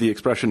reminded of the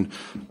expression,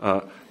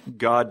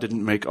 God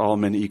didn't make all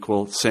men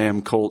equal,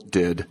 Sam Colt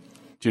did.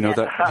 Do you know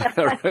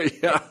that? Right?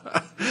 Yeah.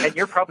 And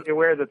you're probably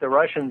aware that the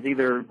Russians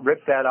either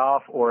ripped that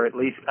off or at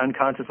least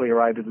unconsciously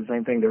arrived at the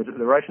same thing.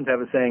 The Russians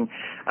have a saying,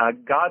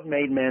 God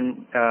made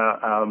men...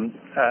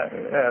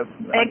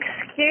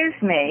 Excuse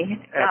me,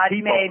 God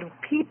people. made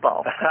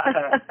people.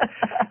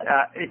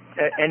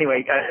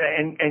 Anyway,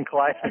 and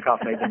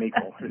Kalashnikov made them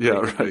equal.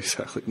 Yeah, right,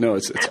 exactly. No,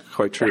 it's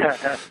quite true.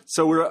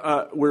 So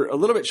we're a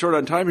little bit short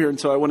on time here, and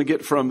so I want to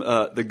get from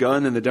the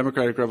gun and the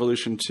democratic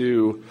revolution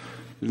to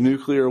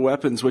nuclear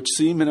weapons, which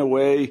seem in a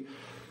way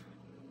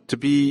to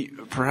be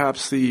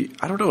perhaps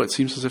it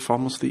seems as if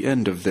almost the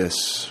end of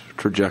this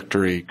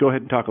trajectory. Go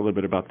ahead and talk a little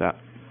bit about that.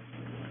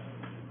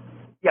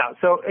 Yeah,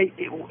 so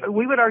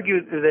we would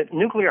argue that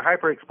nuclear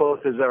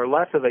hyperexplosives are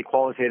less of a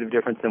qualitative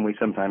difference than we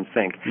sometimes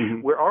think.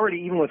 We're already,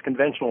 even with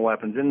conventional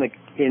weapons,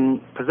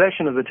 in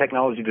possession of the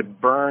technology to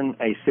burn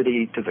a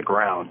city to the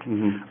ground,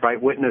 right?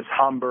 Witness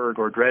Hamburg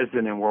or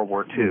Dresden in World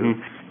War II.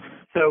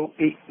 So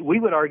we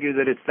would argue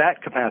that it's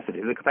that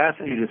capacity, the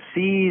capacity to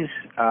seize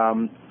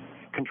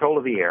control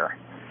of the air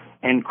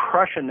and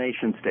crush a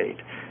nation state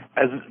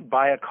as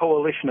by a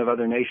coalition of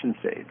other nation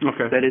states.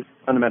 That is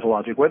fundamental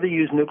logic. Whether you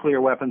use nuclear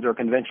weapons or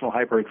conventional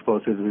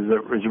hyperexplosives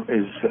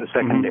is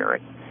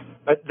secondary.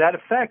 But that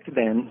effect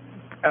then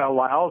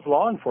allows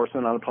law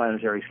enforcement on a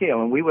planetary scale,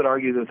 and we would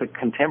argue that the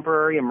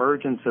contemporary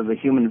emergence of the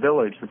human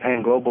village, the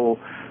pan-global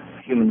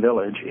human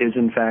village, is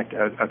in fact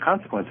a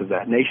consequence of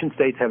that. Nation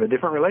states have a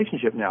different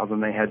relationship now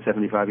than they had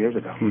 75 years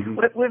ago.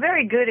 We're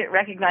very good at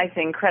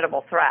recognizing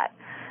credible threat.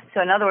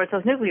 So in other words,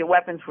 those nuclear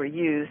weapons were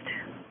used.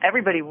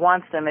 Everybody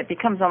wants them. It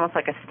becomes almost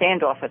like a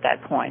standoff at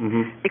that point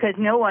because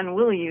no one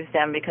will use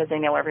them because they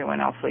know everyone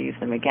else will use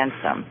them against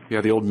them.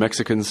 Yeah, the old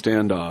Mexican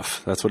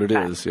standoff. That's what it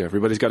is. Yeah,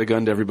 everybody's got a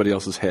gun to everybody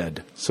else's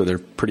head, so they're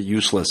pretty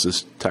useless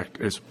as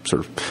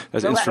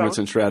instruments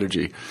in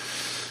strategy.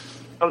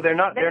 Oh, they're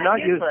not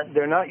useless.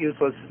 They're not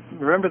useless.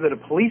 Remember that a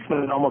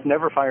policeman almost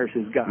never fires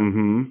his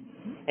gun.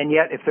 And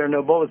yet, if there are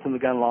no bullets in the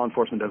gun, law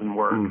enforcement doesn't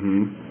work.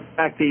 In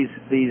fact,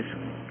 these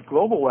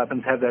global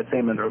weapons have that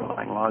same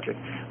underlying logic.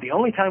 The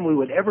only time we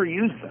would ever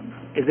use them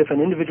is if an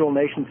individual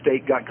nation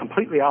state got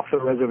completely off the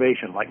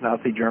reservation, like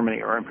Nazi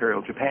Germany or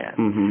Imperial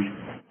Japan.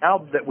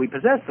 Now that we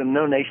possess them,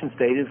 no nation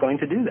state is going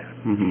to do that.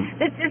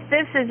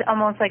 This is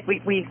almost like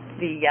we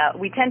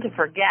tend to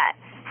forget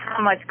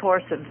how much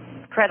coercive,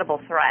 credible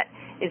threat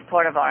is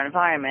part of our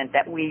environment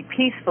that we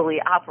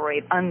peacefully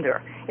operate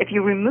under. If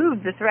you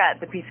remove the threat,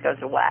 the peace goes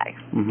away.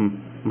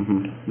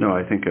 No,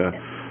 I think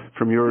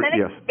from your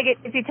yes.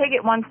 If you take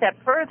it one step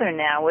further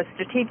now with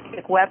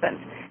strategic weapons,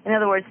 in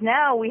other words,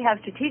 now we have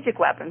strategic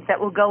weapons that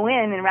will go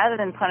in, and rather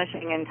than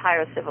punishing an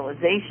entire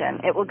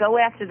civilization, it will go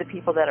after the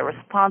people that are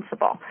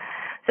responsible.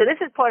 So this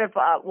is part of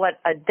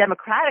what a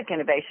democratic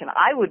innovation,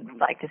 I would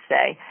like to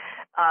say,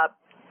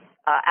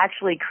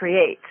 actually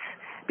creates,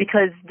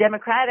 because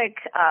democratic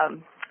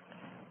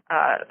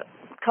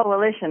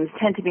coalitions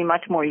tend to be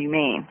much more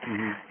humane.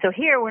 So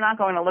here we're not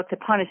going to look to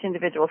punish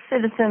individual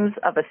citizens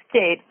of a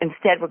state.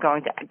 Instead, we're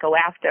going to go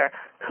after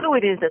who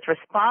it is that's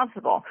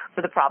responsible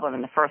for the problem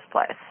in the first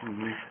place.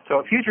 So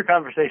a future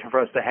conversation for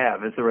us to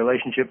have is the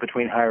relationship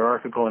between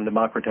hierarchical and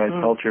democratized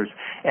cultures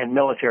and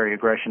military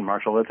aggression,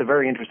 Marshall. It's a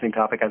very interesting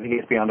topic. I think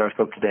it's beyond our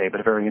scope today,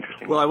 but a very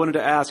interesting Well, I wanted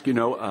to ask,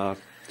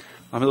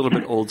 I'm a little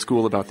bit old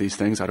school about these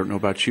things. I don't know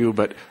about you,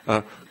 but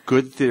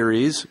good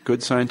theories,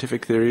 good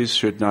scientific theories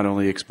should not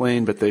only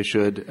explain, but they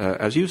should,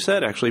 as you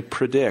said, actually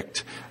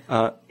predict.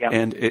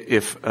 And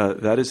if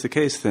that is the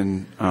case,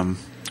 then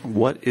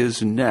what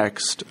is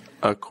next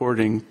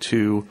according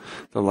to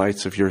the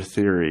lights of your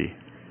theory?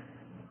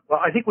 Well,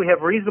 I think we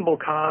have reasonable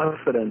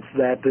confidence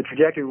that the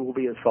trajectory will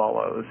be as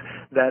follows,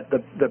 that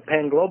the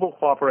pan-global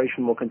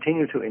cooperation will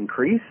continue to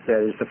increase,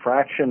 that is, the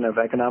fraction of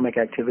economic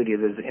activity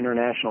that is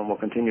international will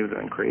continue to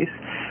increase.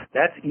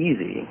 That's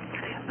easy.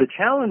 The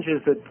challenge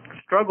is the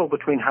struggle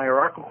between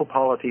hierarchical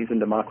polities and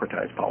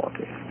democratized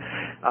polities.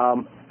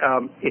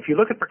 If you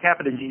look at per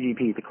capita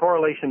GDP, the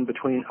correlation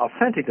between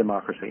authentic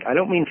democracy, I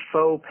don't mean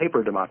faux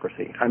paper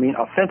democracy, I mean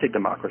authentic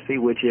democracy,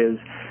 which is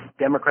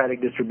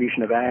democratic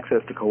distribution of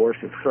access to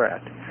coercive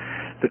threat.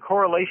 The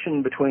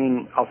correlation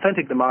between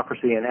authentic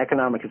democracy and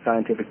economic and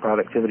scientific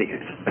productivity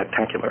is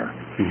spectacular.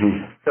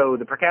 So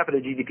the per capita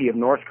GDP of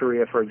North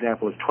Korea, for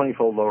example, is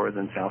 20-fold lower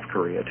than South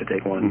Korea, to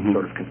take one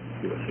sort of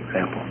conspicuous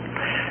example.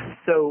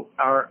 So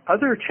our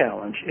other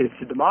challenge is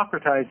to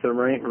democratize the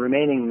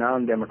remaining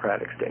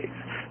non-democratic states.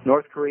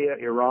 North Korea,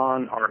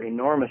 Iran are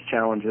enormous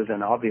challenges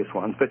and obvious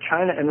ones, but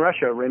China and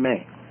Russia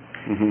remain.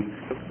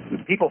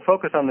 People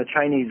focus on the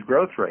Chinese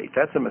growth rate.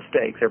 That's a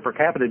mistake. Their per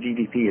capita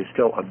GDP is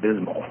still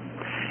abysmal.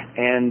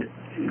 And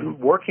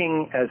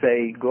working as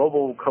a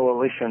global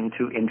coalition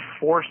to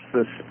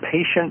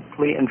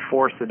patiently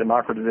enforce the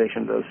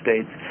democratization of those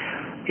states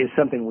is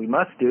something we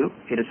must do.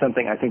 It is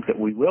something I think that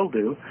we will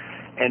do.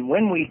 And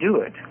when we do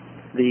it,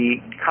 the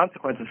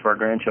consequences for our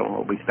grandchildren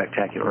will be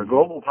spectacular. A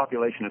global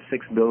population of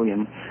 6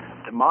 billion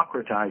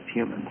democratized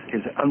humans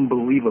is an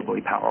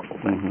unbelievably powerful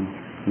thing.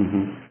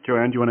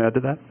 Joanne, do you want to add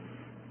to that?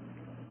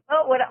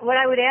 Well, what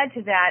I would add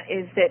to that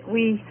is that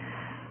we,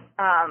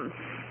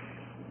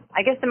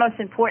 I guess the most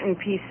important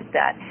piece of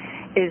that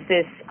is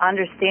this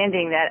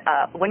understanding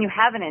that when you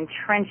have an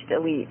entrenched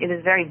elite, it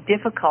is very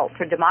difficult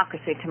for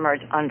democracy to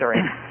merge under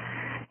it.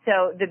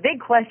 So the big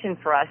question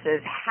for us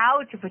is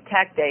how to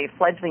protect a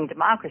fledgling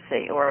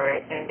democracy or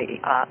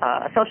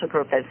a social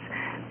group that's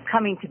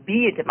coming to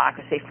be a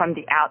democracy from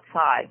the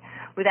outside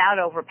without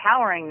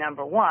overpowering,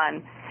 number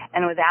one,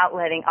 and without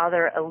letting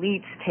other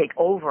elites take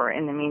over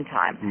in the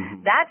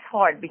meantime. That's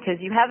hard because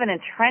you have an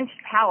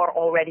entrenched power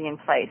already in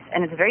place,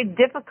 and it's very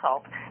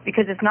difficult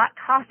because it's not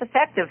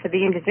cost-effective for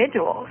the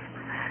individuals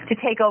to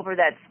take over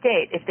that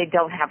state if they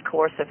don't have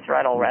coercive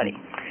threat already.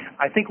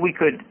 I think we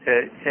could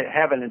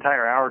have an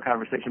entire hour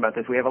conversation about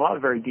this. We have a lot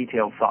of very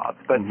detailed thoughts,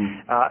 but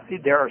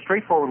there are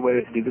straightforward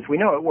ways to do this. We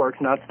know it works.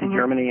 Nazi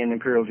Germany and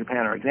Imperial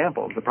Japan are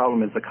examples. The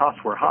problem is the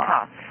costs were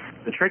high.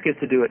 The trick is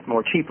to do it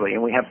more cheaply,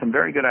 and we have some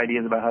very good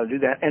ideas about how to do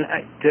that. And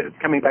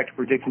coming back to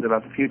predictions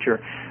about the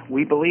future,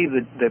 we believe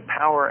that the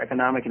power,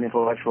 economic and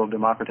intellectual of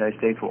democratized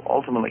states will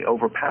ultimately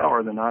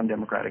overpower the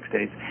non-democratic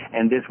states,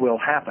 and this will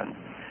happen.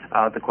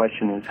 The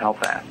question is how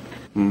fast.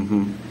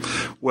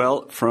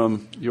 Well,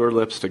 from your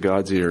lips to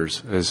God's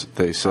ears, as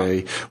they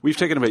say. We've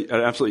taken an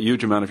absolutely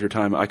huge amount of your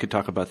time. I could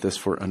talk about this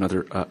for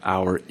another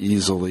hour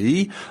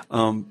easily,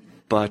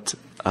 but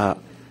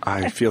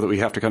I feel that we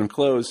have to kind of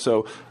close.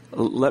 So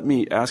let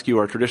me ask you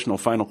our traditional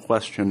final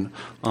question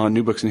on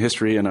New Books in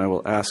History, and I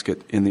will ask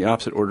it in the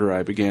opposite order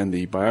I began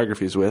the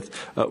biographies with.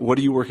 What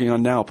are you working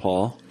on now,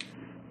 Paul?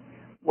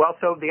 Well,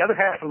 so the other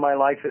half of my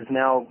life has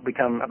now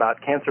become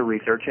about cancer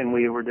research, and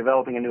we were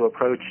developing a new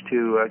approach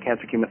to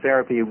cancer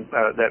chemotherapy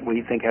that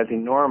we think has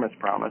enormous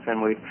promise,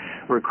 and we've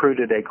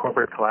recruited a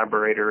corporate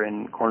collaborator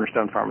in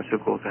Cornerstone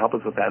Pharmaceuticals to help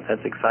us with that.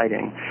 That's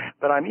exciting.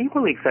 But I'm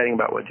equally excited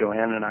about what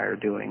Joanne and I are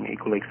doing,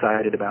 equally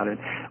excited about it.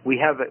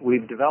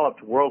 We've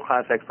developed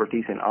world-class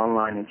expertise in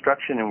online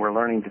instruction, and we're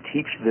learning to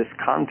teach this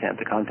content,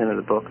 the content of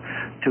the book,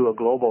 to a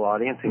global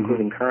audience,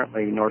 including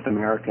currently North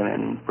American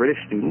and British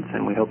students,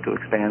 and we hope to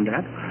expand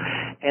that.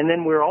 And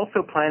then we're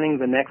also planning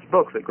the next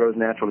book that grows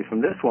naturally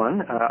from this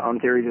one on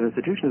theories of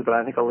institutions, but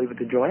I think I'll leave it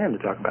to Joanne to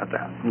talk about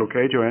that.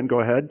 Okay, Joanne, go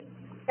ahead.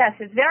 Yes,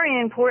 it's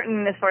very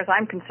important as far as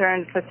I'm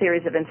concerned for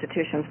theories of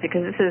institutions,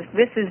 because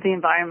this is the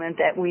environment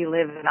that we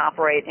live and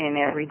operate in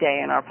every day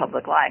in our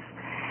public life.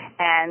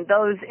 And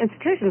those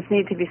institutions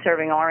need to be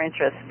serving our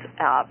interests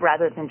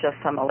rather than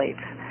just some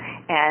elites.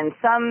 And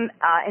some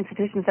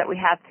institutions that we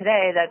have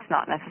today, that's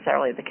not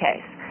necessarily the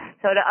case.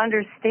 So to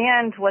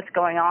understand what's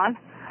going on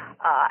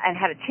and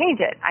how to change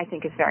it, I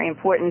think is very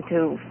important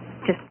to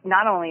just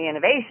not only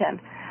innovation,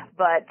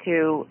 but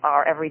to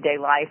our everyday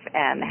life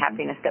and the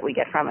happiness that we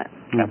get from it.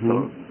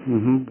 Absolutely.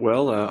 Mm-hmm.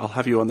 Well, I'll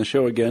have you on the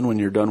show again when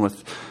you're done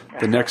with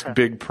the next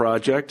big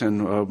project,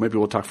 and maybe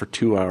we'll talk for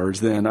 2 hours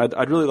then.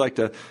 I'd really like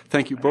to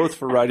thank you both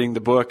for writing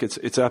the book.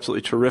 It's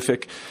absolutely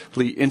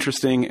terrifically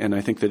interesting, and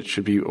I think that it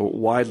should be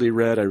widely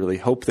read. I really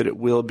hope that it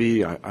will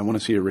be. I want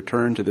to see a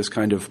return to this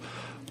kind of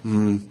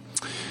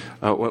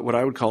what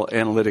I would call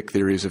analytic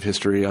theories of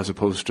history as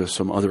opposed to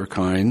some other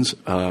kinds.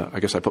 I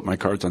guess I put my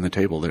cards on the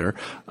table there.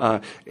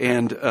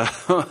 And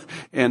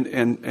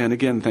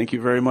again, thank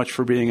you very much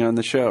for being on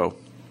the show.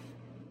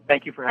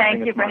 Thank you for having us.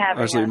 Thank you for having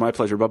us. Absolutely, my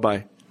pleasure.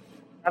 Bye-bye.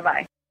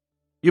 Bye-bye.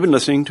 You've been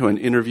listening to an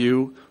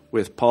interview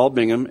with Paul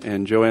Bingham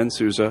and Joanne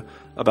Souza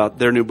about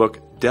their new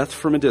book, Death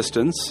from a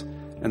Distance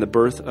and the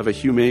Birth of a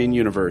Humane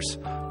Universe.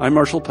 I'm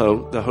Marshall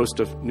Poe, the host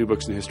of New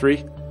Books in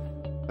History.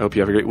 I hope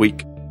you have a great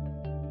week.